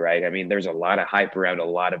situation too, right? I mean, there's a lot of hype around a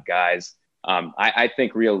lot of guys. I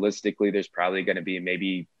think realistically, there's probably going to be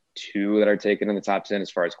maybe two that are taken in the top 10 as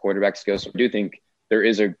far as quarterbacks go. So I do think there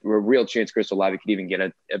is a real chance Chris Olave could even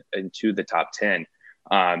get into the top 10.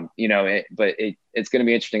 But it's going to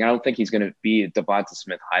be interesting. I don't think he's going to be a Devonta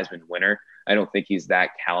Smith Heisman winner. I don't think he's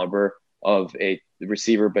that caliber of a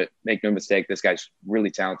receiver, but make no mistake, this guy's really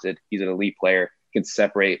talented. He's an elite player, can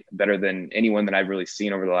separate better than anyone that I've really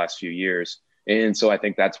seen over the last few years. And so I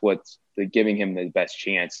think that's what's giving him the best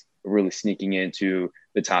chance of really sneaking into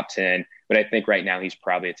the top 10. But I think right now he's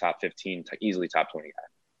probably a top 15, easily top 20 guy.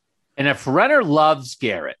 And if Renner loves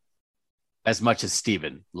Garrett as much as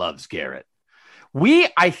Steven loves Garrett,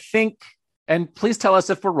 I think, and please tell us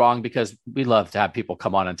if we're wrong, because we love to have people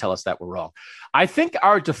come on and tell us that we're wrong. I think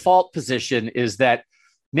our default position is that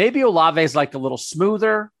maybe Olave is like a little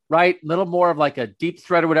smoother, right? A little more of like a deep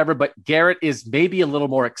threat or whatever, but Garrett is maybe a little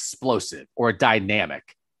more explosive or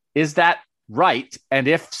dynamic. Is that right? And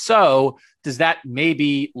if so, does that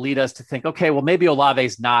maybe lead us to think, okay, well, maybe Olave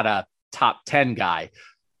is not a top 10 guy,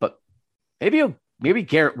 but maybe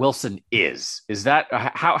Garrett Wilson is. Is that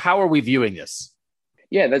how are we viewing this?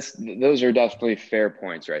 Yeah, those are definitely fair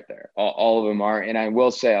points right there. All of them are. And I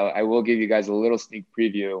will say, I will give you guys a little sneak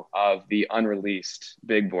preview of the unreleased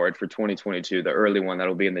big board for 2022, the early one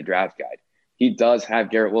that'll be in the draft guide. He does have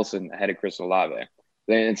Garrett Wilson ahead of Chris Olave.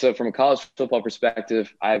 And so from a college football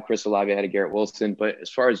perspective, I have Chris Olave ahead of Garrett Wilson. But as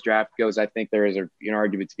far as draft goes, I think there is an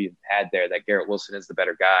argument to be had there that Garrett Wilson is the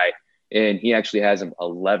better guy. And he actually has him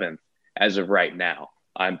 11th as of right now.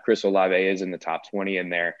 Chris Olave is in the top 20 in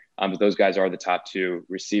there. But those guys are the top two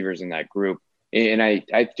receivers in that group. And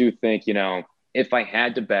I do think, if I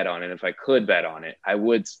had to bet on it, if I could bet on it, I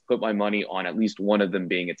would put my money on at least one of them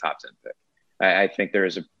being a top 10 pick. I think there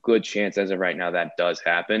is a good chance as of right now that does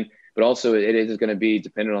happen. But also it is going to be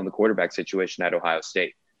dependent on the quarterback situation at Ohio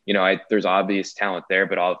State. There's obvious talent there,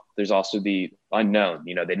 but there's also the unknown.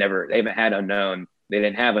 They haven't had unknown. They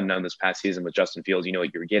didn't have unknown this past season with Justin Fields. You know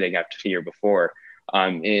what you were getting after the year before.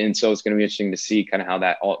 And so it's going to be interesting to see kind of how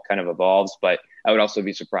that all kind of evolves. But I would also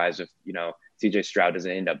be surprised if, CJ Stroud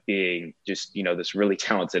doesn't end up being just, this really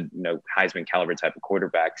talented, Heisman caliber type of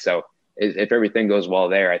quarterback. So if everything goes well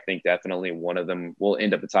there, I think definitely one of them will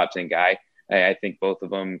end up a top 10 guy. I think both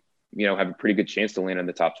of them, have a pretty good chance to land in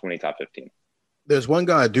the top 20, top 15. There's one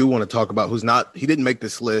guy I do want to talk about he didn't make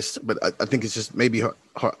this list, but I think it's just maybe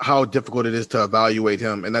how difficult it is to evaluate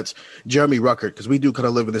him. And that's Jeremy Ruckert, because we do kind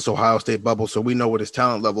of live in this Ohio State bubble. So we know what his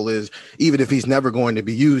talent level is, even if he's never going to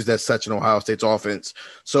be used as such in Ohio State's offense.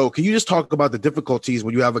 So can you just talk about the difficulties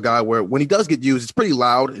when you have a guy where when he does get used, it's pretty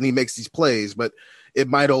loud and he makes these plays, but it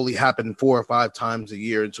might only happen 4 or 5 times a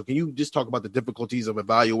year. And so can you just talk about the difficulties of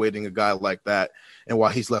evaluating a guy like that and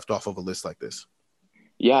why he's left off of a list like this?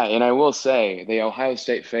 Yeah, and I will say the Ohio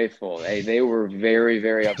State faithful, they were very,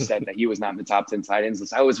 very upset that he was not in the top 10 tight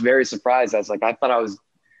ends. I was very surprised. I was like, I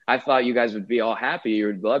thought you guys would be all happy. You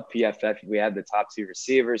would love PFF if we had the top 2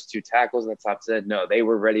 receivers, 2 tackles in the top 10. No, they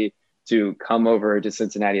were ready to come over to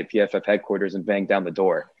Cincinnati at PFF headquarters and bang down the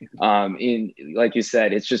door. And like you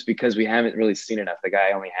said, it's just because we haven't really seen enough. The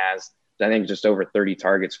guy only has, I think, just over 30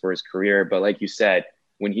 targets for his career. But like you said,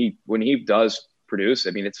 when he does produce, I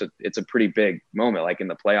mean, it's a pretty big moment. Like in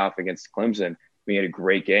the playoff against Clemson, we had a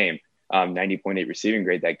great game, 90.8 receiving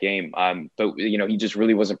grade that game. But he just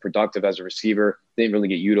really wasn't productive as a receiver. Didn't really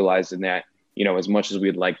get utilized in that, as much as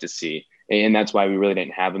we'd like to see. And that's why we really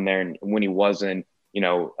didn't have him there. And when he wasn't,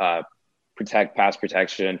 pass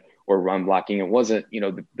protection or run blocking, it wasn't,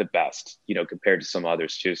 the best, compared to some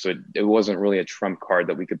others too. So it wasn't really a trump card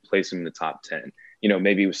that we could place him in the top 10.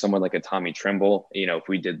 Maybe with someone like a Tommy Tremble, if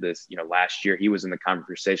we did this, last year, he was in the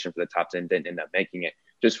conversation for the top 10, didn't end up making it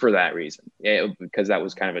just for that reason, because that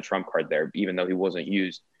was kind of a trump card there, even though he wasn't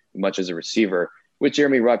used much as a receiver. With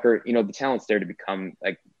Jeremy Ruckert, the talent's there to become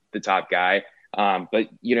like the top guy. But,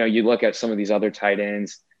 you look at some of these other tight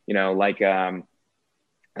ends, like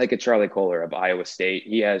a Charlie Kohler of Iowa State.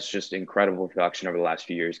 He has just incredible production over the last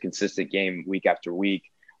few years, consistent game week after week.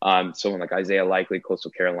 Someone like Isaiah Likely,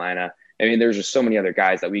 Coastal Carolina. I mean, there's just so many other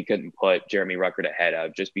guys that we couldn't put Jeremy Ruckert ahead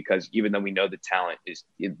of, just because even though we know the talent is,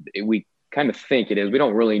 we kind of think it is, we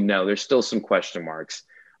don't really know. There's still some question marks.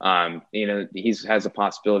 He has a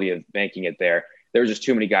possibility of making it there. There's just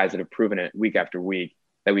too many guys that have proven it week after week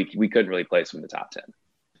that we couldn't really place him in the top 10.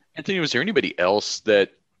 Anthony, was there anybody else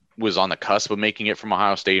that was on the cusp of making it from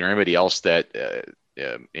Ohio State, or anybody else that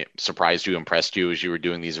surprised you, impressed you as you were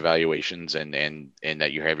doing these evaluations and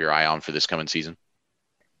that you have your eye on for this coming season?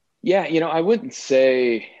 Yeah, I wouldn't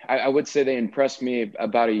say – I would say they impressed me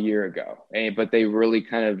about a year ago, but they really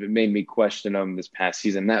kind of made me question them this past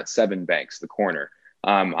season. That's Sevyn Banks, the corner.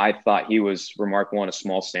 I thought he was remarkable on a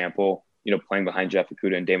small sample, playing behind Jeff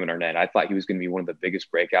Okudah and Damon Arnett. I thought he was going to be one of the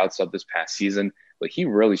biggest breakouts of this past season, but he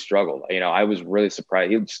really struggled. I was really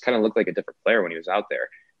surprised. He just kind of looked like a different player when he was out there.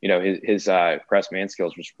 His press man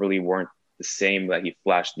skills just really weren't the same that he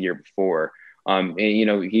flashed the year before. And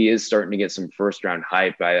he is starting to get some first round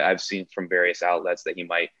hype. I've seen from various outlets that he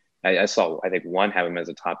might I saw, I think, one have him as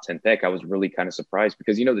a top 10 pick. I was really kind of surprised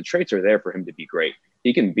because, the traits are there for him to be great.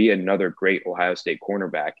 He can be another great Ohio State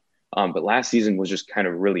cornerback. But last season was just kind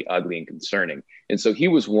of really ugly and concerning. And so he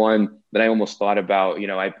was one that I almost thought about.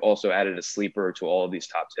 I've also added a sleeper to all of these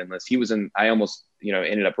top 10 lists. I almost,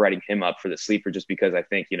 ended up writing him up for the sleeper just because I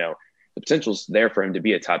think, the potential's there for him to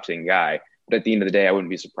be a top 10 guy. But at the end of the day, I wouldn't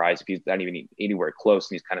be surprised if he's not even anywhere close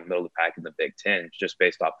and he's kind of middle of the pack in the Big Ten, just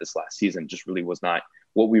based off this last season. Just really was not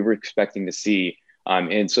what we were expecting to see.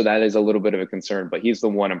 And so that is a little bit of a concern, but he's the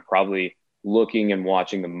one I'm probably looking and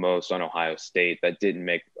watching the most on Ohio State that didn't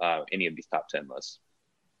make any of these top 10 lists.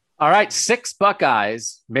 All right. 6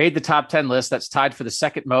 Buckeyes made the top 10 list. That's tied for the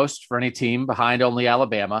second most for any team behind only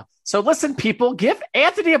Alabama. So listen, people, give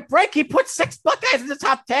Anthony a break. He put 6 Buckeyes in the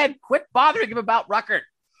top 10. Quit bothering him about Ruckert.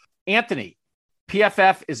 Anthony,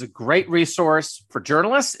 PFF is a great resource for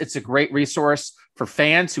journalists. It's a great resource for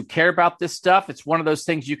fans who care about this stuff. It's one of those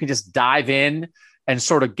things you can just dive in and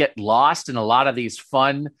sort of get lost in a lot of these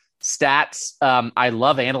fun stats. I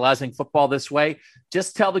love analyzing football this way.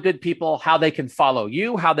 Just tell the good people how they can follow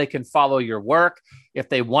you, how they can follow your work. If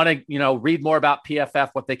they want to, read more about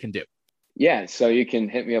PFF, what they can do. Yeah, so you can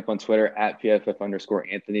hit me up on Twitter at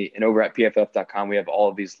PFF_Anthony. And over at PFF.com, we have all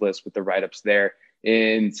of these lists with the write-ups there.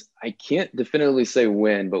 And I can't definitively say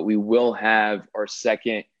when, but we will have our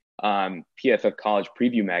second PFF College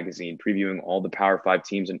Preview magazine previewing all the Power 5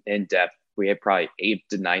 teams in depth. We have probably 8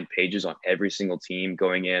 to 9 pages on every single team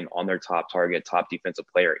going in on their top target, top defensive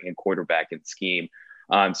player, and quarterback and scheme.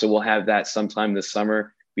 So we'll have that sometime this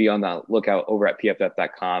summer. Be on the lookout over at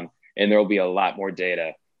PFF.com, and there will be a lot more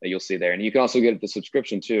data that you'll see there. And you can also get the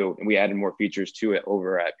subscription too, and we added more features to it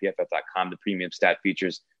over at PFF.com, the premium stat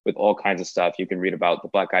features with all kinds of stuff. You can read about the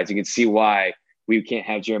Buckeyes. You can see why we can't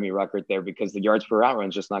have Jeremy Ruckert there because the yards per out run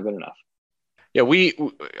is just not good enough. Yeah,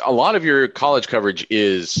 a lot of your college coverage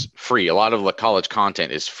is free. A lot of the college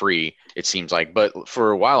content is free, it seems like. But for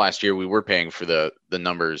a while last year, we were paying for the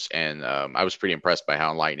numbers, and I was pretty impressed by how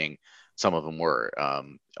enlightening some of them were.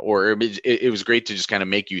 Or it was great to just kind of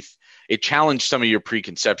make you it challenged some of your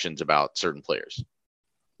preconceptions about certain players.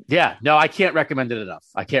 Yeah, no, I can't recommend it enough.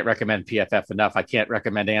 I can't recommend PFF enough. I can't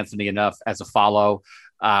recommend Anthony enough as a follow.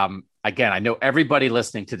 Again, I know everybody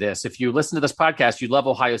listening to this, if you listen to this podcast, you love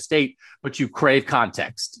Ohio State, but you crave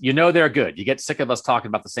context. They're good. You get sick of us talking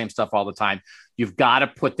about the same stuff all the time. You've got to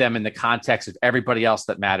put them in the context of everybody else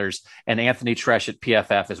that matters. And Anthony Tresh at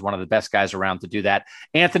PFF is one of the best guys around to do that.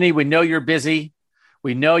 Anthony, we know you're busy.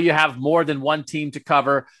 We know you have more than one team to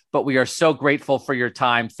cover, but we are so grateful for your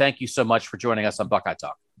time. Thank you so much for joining us on Buckeye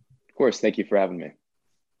Talk. Of course. Thank you for having me.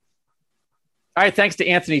 All right. Thanks to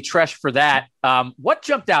Anthony Tresh for that. What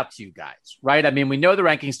jumped out to you guys, right? I mean, we know the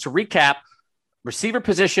rankings. To recap, receiver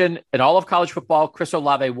position in all of college football, Chris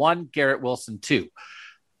Olave 1, Garrett Wilson 2.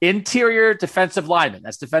 Interior defensive linemen,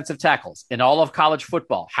 that's defensive tackles, in all of college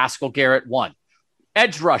football, Haskell Garrett 1.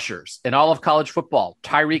 Edge rushers in all of college football,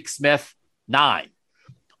 Tyreek Smith 9.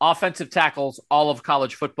 Offensive tackles, all of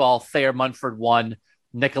college football, Thayer Munford 1,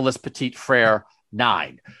 Nicholas Petit-Frere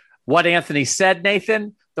 9. What Anthony said,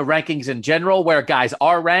 Nathan, the rankings in general, where guys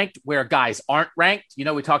are ranked, where guys aren't ranked.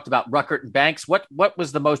 We talked about Ruckert and Banks. What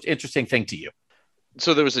was the most interesting thing to you?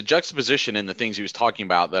 So there was a juxtaposition in the things he was talking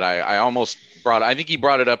about that I almost brought. I think he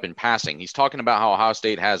brought it up in passing. He's talking about how Ohio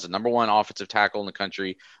State has the number 1 offensive tackle in the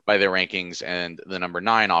country by their rankings and the number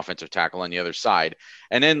 9 offensive tackle on the other side.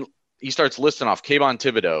 And then he starts listing off Kayvon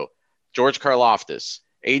Thibodeau, George Karlaftis,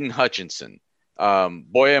 Aiden Hutchinson,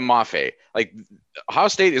 Boye Mafe. Like, Ohio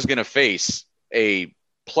State is going to face a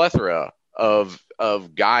plethora of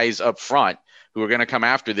guys up front who are going to come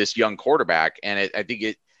after this young quarterback. And I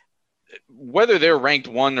think whether they're ranked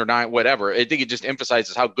 1 or 9, whatever, I think it just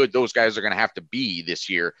emphasizes how good those guys are going to have to be this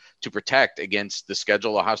year to protect against the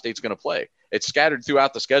schedule Ohio State's going to play. It's scattered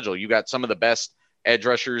throughout the schedule. You got some of the best edge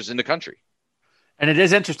rushers in the country. And it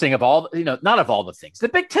is interesting of all, not of all the things. The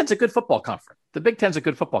Big Ten's a good football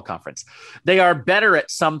conference. They are better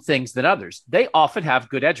at some things than others. They often have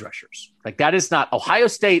good edge rushers. Like, that is not, Ohio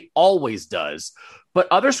State always does, but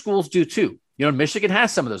other schools do too. Michigan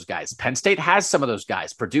has some of those guys. Penn State has some of those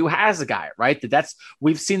guys. Purdue has a guy, right?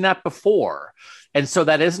 We've seen that before. And so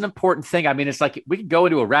that is an important thing. I mean, it's like, we could go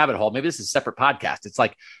into a rabbit hole. Maybe this is a separate podcast. It's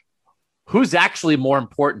like, who's actually more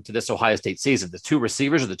important to this Ohio State season, the 2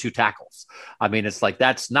 receivers or the 2 tackles? I mean, it's like,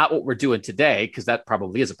 that's not what we're doing today, because that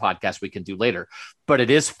probably is a podcast we can do later. But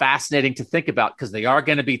it is fascinating to think about because they are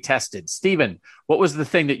going to be tested. Stephen, what was the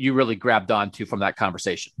thing that you really grabbed onto from that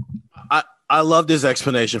conversation? I loved his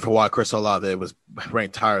explanation for why Chris Olave was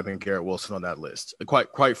ranked higher than Garrett Wilson on that list.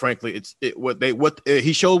 Quite frankly,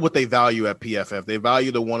 he showed what they value at PFF. They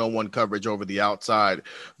value the one-on-one coverage over the outside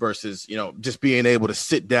versus, just being able to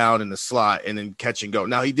sit down in the slot and then catch and go.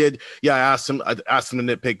 Now he did. Yeah, I asked him to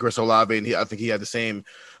nitpick Chris Olave, and I think he had the same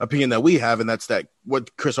opinion that we have, and that's that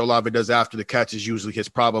what Chris Olave does after the catch is usually his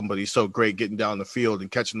problem, but he's so great getting down the field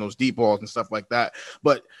and catching those deep balls and stuff like that.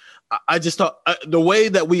 But I just thought the way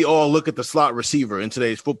that we all look at the slot receiver in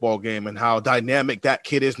today's football game and how dynamic that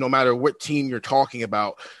kid is, no matter what team you're talking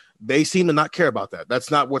about, they seem to not care about that.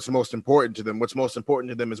 That's not what's most important to them. What's most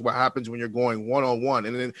important to them is what happens when you're going one-on-one.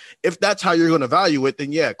 And then if that's how you're going to value it,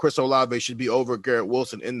 then yeah, Chris Olave should be over Garrett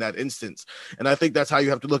Wilson in that instance. And I think that's how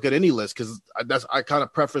you have to look at any list, because I kind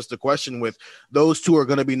of preface the question with those two are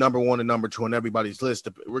going to be number one and number two on everybody's list.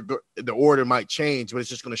 The order might change, but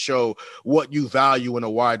it's just going to show what you value in a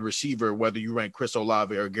wide receiver, whether you rank Chris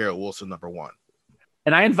Olave or Garrett Wilson number one.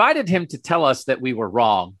 And I invited him to tell us that we were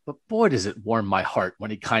wrong, but boy, does it warm my heart when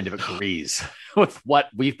he kind of agrees with what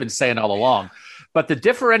we've been saying all along. But the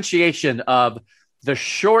differentiation of the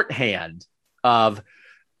shorthand of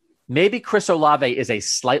maybe Chris Olave is a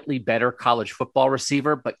slightly better college football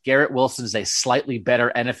receiver, but Garrett Wilson is a slightly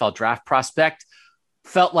better NFL draft prospect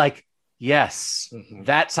felt like, yes,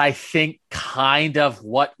 that's, I think, kind of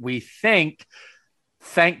what we think.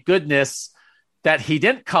 Thank goodness that he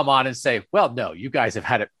didn't come on and say, well, no, you guys have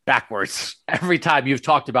had it backwards every time you've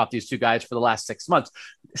talked about these two guys for the last 6 months.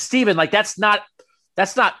 Steven, that's not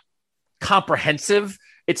comprehensive.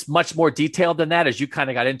 It's much more detailed than that, as you kind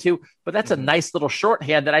of got into, but that's a nice little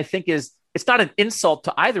shorthand that I think it's not an insult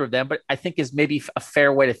to either of them, but I think is maybe a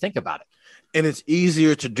fair way to think about it. And it's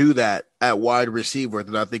easier to do that at wide receiver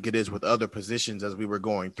than I think it is with other positions as we were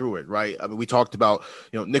going through it, right? I mean, we talked about,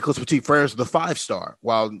 Nicholas Petit-Frere is the 5-star,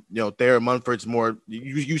 while, Thayer Munford's more,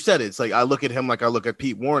 you said it. It's like I look at him like I look at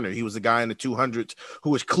Pete Warner. He was a guy in the 200s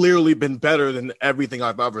who has clearly been better than everything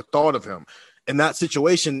I've ever thought of him. In that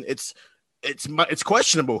situation, it's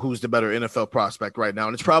questionable who's the better NFL prospect right now,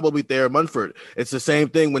 and it's probably Thayer Munford. It's the same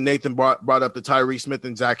thing when Nathan brought up the Tyree Smith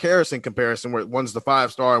and Zach Harrison comparison, where one's the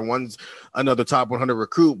 5-star and one's another top 100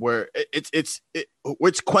 recruit, where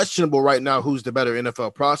it's questionable right now who's the better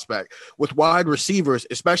NFL prospect. With wide receivers,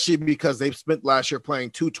 especially because they've spent last year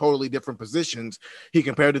playing two totally different positions, he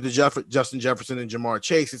compared it to Justin Jefferson and Jamar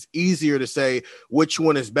Chase. It's easier to say which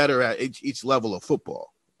one is better at each level of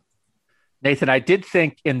football. Nathan, I did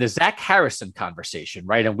think in the Zach Harrison conversation,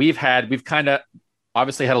 right? And we've kind of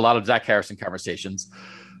obviously had a lot of Zach Harrison conversations,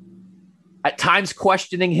 at times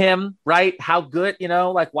questioning him, right? How good,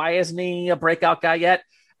 why isn't he a breakout guy yet?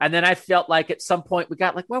 And then I felt like at some point we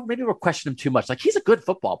got like, well, maybe we're questioning him too much. Like, he's a good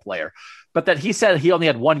football player, but that he said he only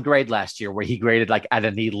had one grade last year where he graded like at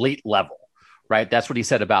an elite level, right? That's what he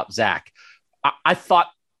said about Zach. I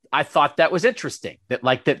thought that was interesting,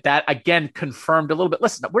 that again confirmed a little bit.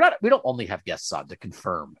 Listen, we don't only have guests on to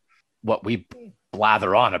confirm what we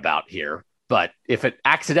blather on about here, but if it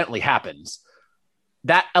accidentally happens,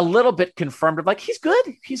 that a little bit confirmed of like, he's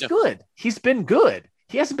good. He's good. He's been good.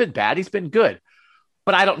 He hasn't been bad. He's been good,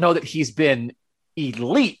 but I don't know that he's been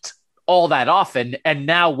elite all that often. And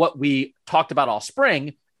now what we talked about all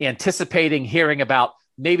spring, anticipating hearing about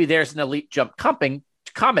maybe there's an elite jump coming,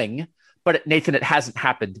 but Nathan, it hasn't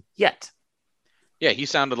happened yet. Yeah, he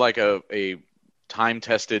sounded like a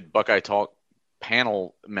time-tested Buckeye Talk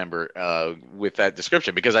panel member with that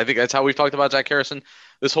description, because I think that's how we've talked about Zach Harrison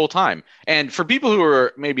this whole time. And for people who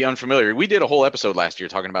are maybe unfamiliar, we did a whole episode last year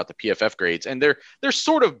talking about the PFF grades, and they're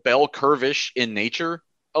sort of bell curve-ish in nature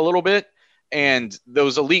a little bit. And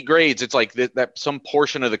those elite grades, it's like that some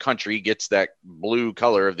portion of the country gets that blue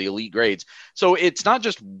color of the elite grades. So it's not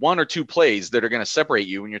just one or two plays that are going to separate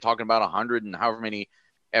you when you're talking about 100 and however many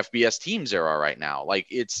FBS teams there are right now. Like,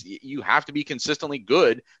 you have to be consistently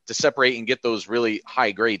good to separate and get those really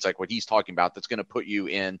high grades, like what he's talking about, that's going to put you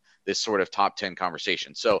in this sort of top 10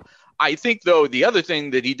 conversation. So I think, though, the other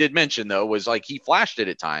thing that he did mention, though, was like he flashed it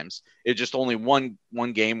at times. It just only one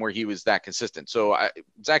game where he was that consistent. So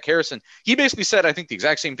Zach Harrison, he basically said, I think, the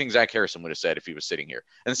exact same thing Zach Harrison would have said if he was sitting here.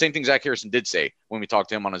 And the same thing Zach Harrison did say when we talked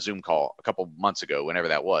to him on a Zoom call a couple months ago, whenever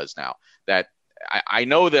that was now, that I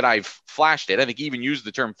know that I've flashed it. I think he even used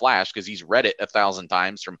the term flash because he's read it 1,000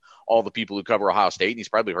 times from all the people who cover Ohio State, and he's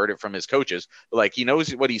probably heard it from his coaches. But like, he knows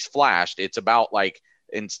what he's flashed. It's about like,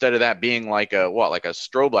 instead of that being like a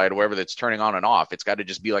strobe light or whatever that's turning on and off, it's got to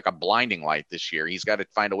just be like a blinding light this year. He's got to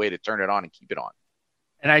find a way to turn it on and keep it on.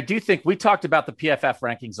 And I do think we talked about the PFF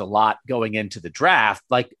rankings a lot going into the draft.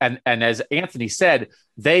 Like, and as Anthony said,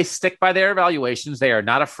 they stick by their evaluations. They are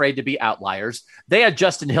not afraid to be outliers. They had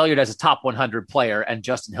Justin Hilliard as a top 100 player and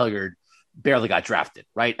Justin Hilliard barely got drafted,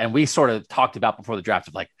 right? And we sort of talked about before the draft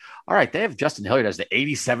of like, all right, they have Justin Hilliard as the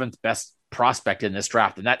 87th best prospect in this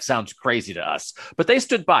draft, and that sounds crazy to us, but they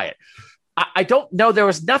stood by it. I don't know. There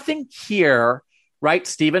was nothing here, right?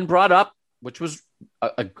 Steven brought up, which was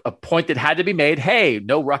a point that had to be made. Hey,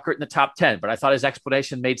 no Ruckert in the top 10, but I thought his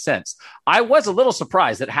explanation made sense. I was a little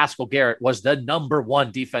surprised that Haskell Garrett was the number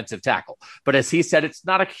one defensive tackle, but as he said, it's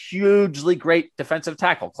not a hugely great defensive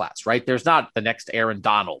tackle class, right? There's not the next Aaron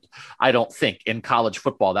Donald, I don't think, in college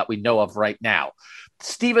football that we know of right now.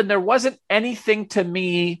 Steven, there wasn't anything to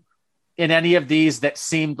me in any of these that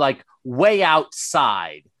seemed like way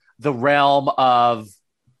outside the realm of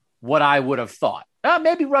what I would have thought.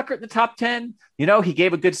 Maybe Ruckert in the top 10. You know, he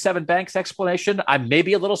gave a good Seven Banks explanation. I'm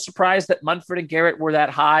maybe a little surprised that Munford and Garrett were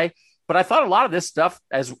that high, but I thought a lot of this stuff,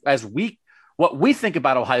 what we think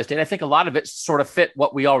about Ohio State, I think a lot of it sort of fit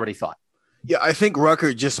what we already thought. Yeah, I think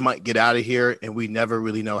Ruckert just might get out of here, and we never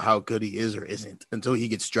really know how good he is or isn't until he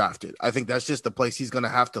gets drafted. I think that's just the place he's going to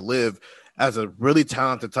have to live as a really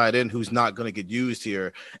talented tight end who's not going to get used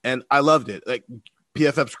here. And I loved it. Like,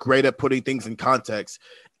 PFF's great at putting things in context,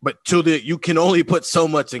 but you can only put so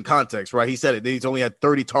much in context, right? He said it. He's only had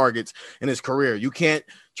 30 targets in his career. You can't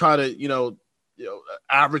try to,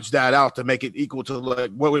 average that out to make it equal to like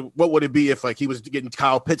what would it be if like he was getting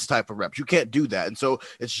Kyle Pitts type of reps? You can't do that, and so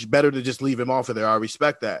it's better to just leave him off of there. I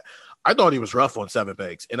respect that. I thought he was rough on Seven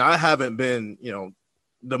Banks, and I haven't been,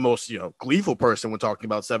 the most, gleeful person when talking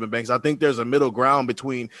about Seven Banks. I think there's a middle ground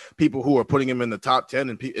between people who are putting him in the top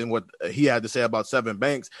 10 and what he had to say about Seven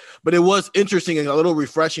Banks. But it was interesting and a little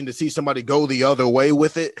refreshing to see somebody go the other way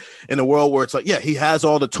with it in a world where it's like, yeah, he has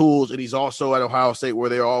all the tools, and he's also at Ohio State where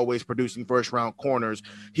they're always producing first round corners.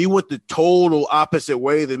 He went the total opposite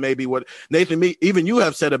way than maybe what Nathan, even you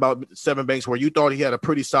have said about Seven Banks, where you thought he had a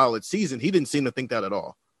pretty solid season. He didn't seem to think that at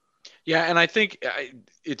all. Yeah, and I think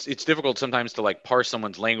it's difficult sometimes to like parse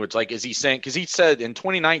someone's language. Like, is he saying, because he said in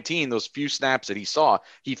 2019, those few snaps that he saw,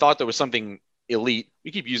 he thought there was something elite.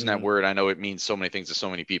 We keep using that word. I know it means so many things to so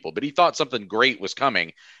many people, but he thought something great was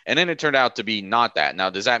coming, and then it turned out to be not that. Now,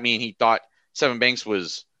 does that mean he thought Seven Banks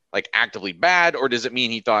was like actively bad, or does it mean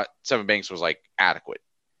he thought Seven Banks was like adequate?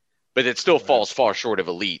 But it still falls far short of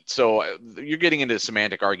elite. So you're getting into a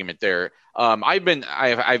semantic argument there.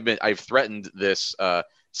 I've threatened this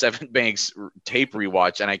Seven Banks tape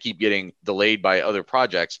rewatch, and I keep getting delayed by other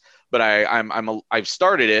projects. But I've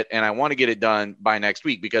started it, and I want to get it done by next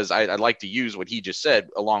week because I'd like to use what he just said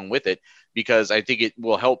along with it, because I think it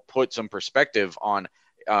will help put some perspective on.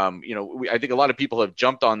 I think a lot of people have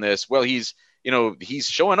jumped on this. Well, he's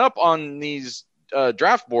showing up on these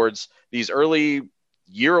draft boards, these early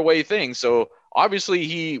year away things. So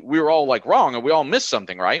obviously we were all like wrong, and we all missed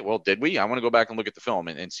something, right? Well, did we? I want to go back and look at the film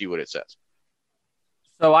and see what it says.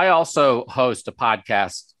 So I also host a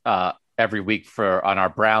podcast every week on our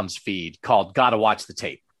Browns feed called Gotta Watch the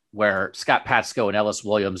Tape, where Scott Patsko and Ellis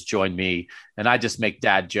Williams join me, and I just make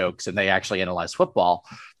dad jokes, and they actually analyze football.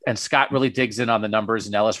 And Scott really digs in on the numbers,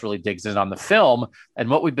 and Ellis really digs in on the film. And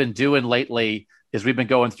what we've been doing lately is we've been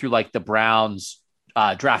going through like the Browns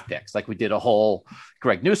draft picks. Like we did a whole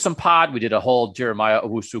Greg Newsome pod. We did a whole Jeremiah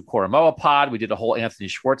Owusu-Koramoah pod. We did a whole Anthony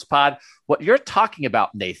Schwartz pod. What you're talking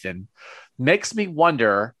about, Nathan, makes me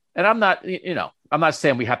wonder, and I'm not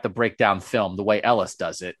saying we have to break down film the way Ellis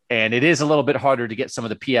does it. And it is a little bit harder to get some of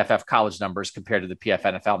the PFF college numbers compared to the PFF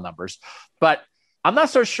NFL numbers, but I'm not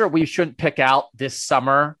so sure we shouldn't pick out this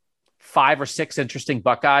summer 5 or 6 interesting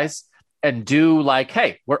Buckeyes and do like,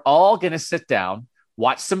 hey, we're all going to sit down,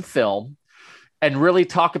 watch some film, and really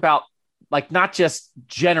talk about like not just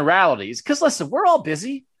generalities. Because listen, we're all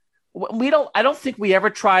busy. I don't think we ever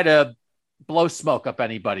try to blow smoke up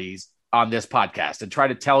anybody's on this podcast and try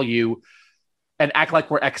to tell you and act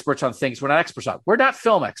like we're experts on things we're not experts on. We're not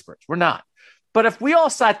film experts. We're not. But if we all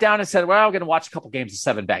sat down and said, well, we're going to watch a couple games of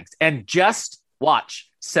Seven Banks and just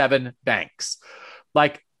watch Seven Banks,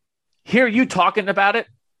 like hear you talking about it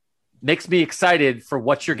makes me excited for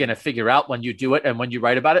what you're going to figure out when you do it and when you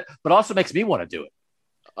write about it, but also makes me want to do it.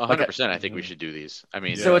 100%. I think we should do these. I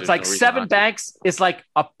mean, so it's like Seven Banks is like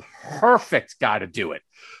a perfect guy to do it.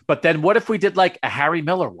 But then what if we did like a Harry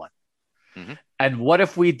Miller one? Mm-hmm. And what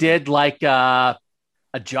if we did like a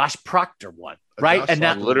Josh Proctor one, right? And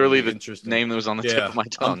that literally the name that was on the tip of my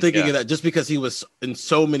tongue. I'm thinking of that just because he was in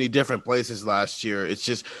so many different places last year. It's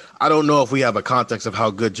just, I don't know if we have a context of how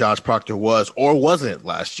good Josh Proctor was or wasn't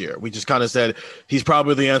last year. We just kind of said he's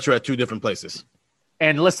probably the answer at 2 different places.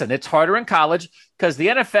 And listen, it's harder in college because the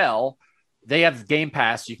NFL, they have Game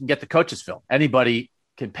Pass. You can get the coaches' film. Anybody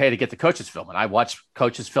can pay to get the coaches' film. And I watch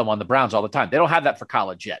coaches' film on the Browns all the time. They don't have that for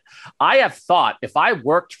college yet. I have thought if I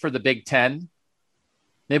worked for the Big Ten,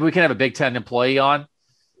 Maybe we can have a Big Ten employee on.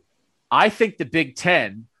 I think the Big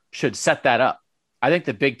Ten should set that up. I think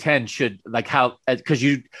the Big Ten should, like how, because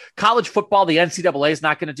college football, the NCAA is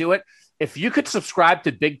not going to do it. If you could subscribe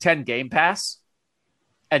to Big Ten Game Pass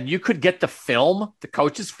and you could get the film, the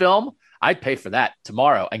coach's film, I'd pay for that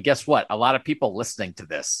tomorrow. And guess what? A lot of people listening to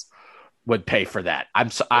this would pay for that.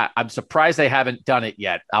 I'm surprised they haven't done it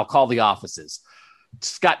yet. I'll call the offices.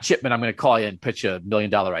 Scott Chipman, I'm going to call you and pitch a $1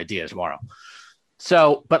 million idea tomorrow.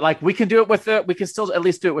 So, but like we can do it we can still at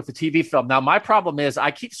least do it with the TV film. Now, my problem is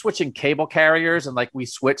I keep switching cable carriers, and like we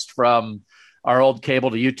switched from our old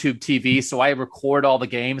cable to YouTube TV. So I record all the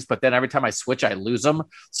games, but then every time I switch, I lose them.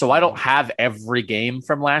 So I don't have every game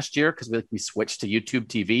from last year because we switched to YouTube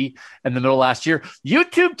TV in the middle of last year.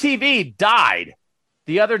 YouTube TV died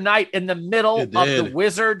the other night in the middle of the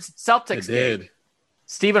Wizards Celtics game.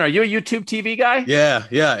 Steven, are you a YouTube TV guy? Yeah.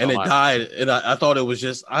 And it died. And I thought it was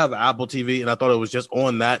just, I have an Apple TV, and I thought it was just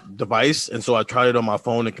on that device. And so I tried it on my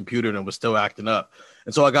phone and computer, and it was still acting up.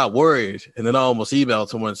 And so I got worried. And then I almost emailed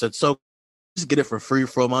someone and said, so just get it for free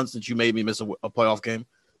for a month since you made me miss a playoff game.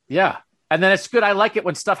 Yeah. And then it's good. I like it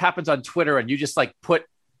when stuff happens on Twitter and you just like put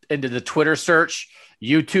into the Twitter search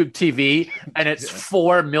YouTube TV, and it's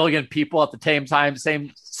 4 million people at the same time,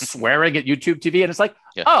 swearing at YouTube TV. And it's like,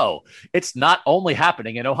 oh, it's not only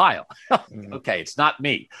happening in Ohio. Okay. It's not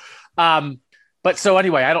me. But so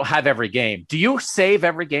anyway, I don't have every game. Do you save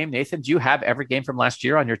every game, Nathan? Do you have every game from last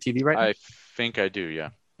year on your TV right now? I think I do. Yeah.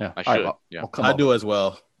 I should. Right, well, yeah. Well, I do as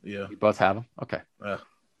well. Yeah. You both have them? Okay. Yeah.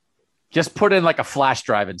 Just put in like a flash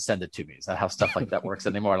drive and send it to me. Is that how stuff like that works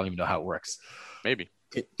anymore? I don't even know how it works. Maybe.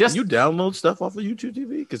 Can you download stuff off of YouTube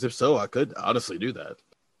TV? Because if so, I could honestly do that.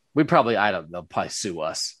 We probably, I don't know, they'll probably sue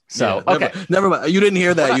us. So, yeah, okay. Never mind. You didn't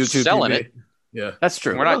hear that YouTube selling TV. It. Yeah. That's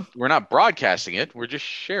true. We're not broadcasting it. We're just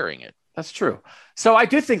sharing it. That's true. So I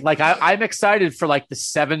do think like I'm excited for like the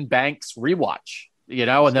Seven Banks rewatch,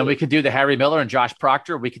 and then we could do the Harry Miller and Josh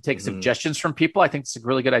Proctor. We could take suggestions from people. I think it's a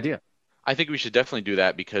really good idea. I think we should definitely do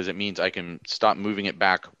that because it means I can stop moving it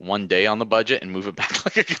back one day on the budget and move it back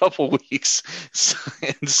like a couple weeks. So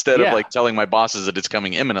instead of like telling my bosses that it's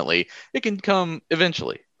coming imminently, it can come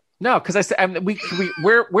eventually. No, because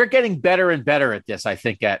we're getting better and better at this, I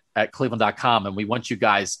think, at Cleveland.com. And we want you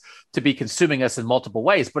guys to be consuming us in multiple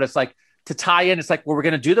ways. But it's like to tie in, it's like, well, we're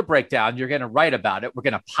going to do the breakdown. You're going to write about it. We're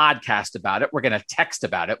going to podcast about it. We're going to text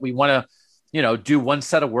about it. We want to do one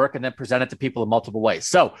set of work and then present it to people in multiple ways.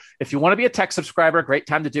 So if you want to be a tech subscriber, great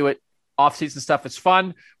time to do it. Off-season stuff is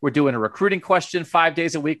fun. We're doing a recruiting question 5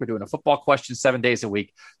 days a week. We're doing a football question 7 days a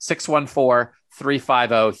week,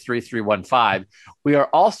 614-350-3315. We are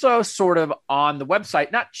also sort of on the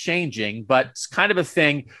website, not changing, but it's kind of a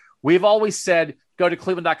thing. We've always said, go to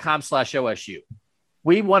cleveland.com/OSU.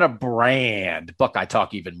 We want to brand Buckeye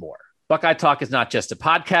Talk even more. Buckeye Talk is not just a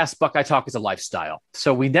podcast. Buckeye Talk is a lifestyle.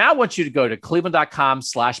 So we now want you to go to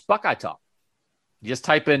cleveland.com/Buckeye Talk. You just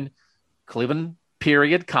type in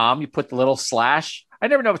Cleveland.com. You put the little slash. I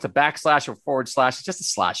never know if it's a backslash or forward slash. It's just a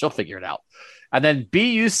slash. You'll figure it out. And then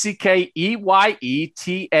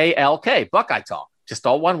BUCKEYETALK, Buckeye Talk. Just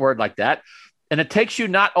all one word like that. And it takes you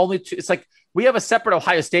not only to, it's like we have a separate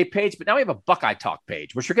Ohio State page, but now we have a Buckeye Talk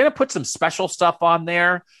page, which you're going to put some special stuff on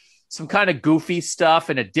there. Some kind of goofy stuff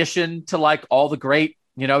in addition to like all the great,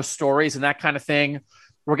 stories and that kind of thing.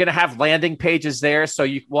 We're going to have landing pages there. So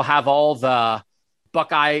we'll have all the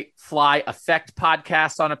Buckeye Fly Effect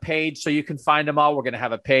podcasts on a page. So you can find them all. We're going to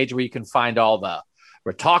have a page where you can find all the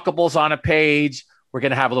Retalkables on a page. We're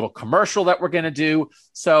going to have a little commercial that we're going to do.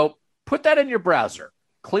 So put that in your browser,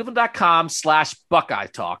 cleveland.com/Buckeye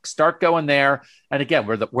Talk. Start going there. And again,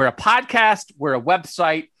 we're a podcast. We're a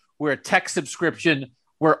website. We're a tech subscription.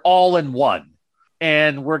 We're all in one,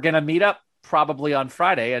 and we're going to meet up probably on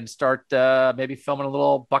Friday and start maybe filming a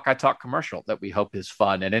little Buckeye Talk commercial that we hope is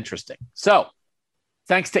fun and interesting. So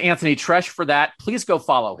thanks to Anthony Tresh for that. Please go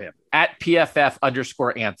follow him at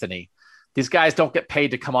PFF_Anthony. These guys don't get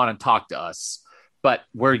paid to come on and talk to us, but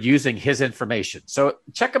we're using his information. So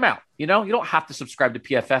check him out. You don't have to subscribe to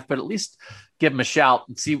PFF, but at least give him a shout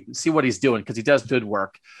and see what he's doing because he does good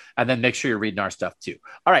work. And then make sure you're reading our stuff too.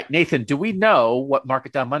 All right, Nathan, do we know what Mark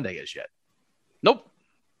It Down Monday is yet? Nope.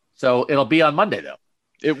 So it'll be on Monday, though.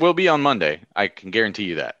 It will be on Monday. I can guarantee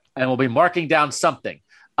you that. And we'll be marking down something.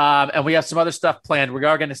 And we have some other stuff planned. We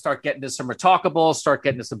are going to start getting to some Retalkables, start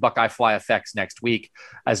getting to some Buckeye Fly Effects next week.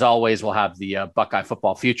 As always, we'll have the Buckeye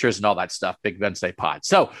Football Futures and all that stuff, Big Wednesday pod.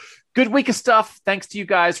 So good week of stuff. Thanks to you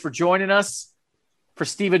guys for joining us. For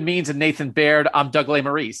Steven Means and Nathan Baird, I'm Doug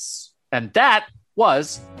Lesmerises. And that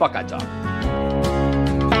was Buckeye Talk.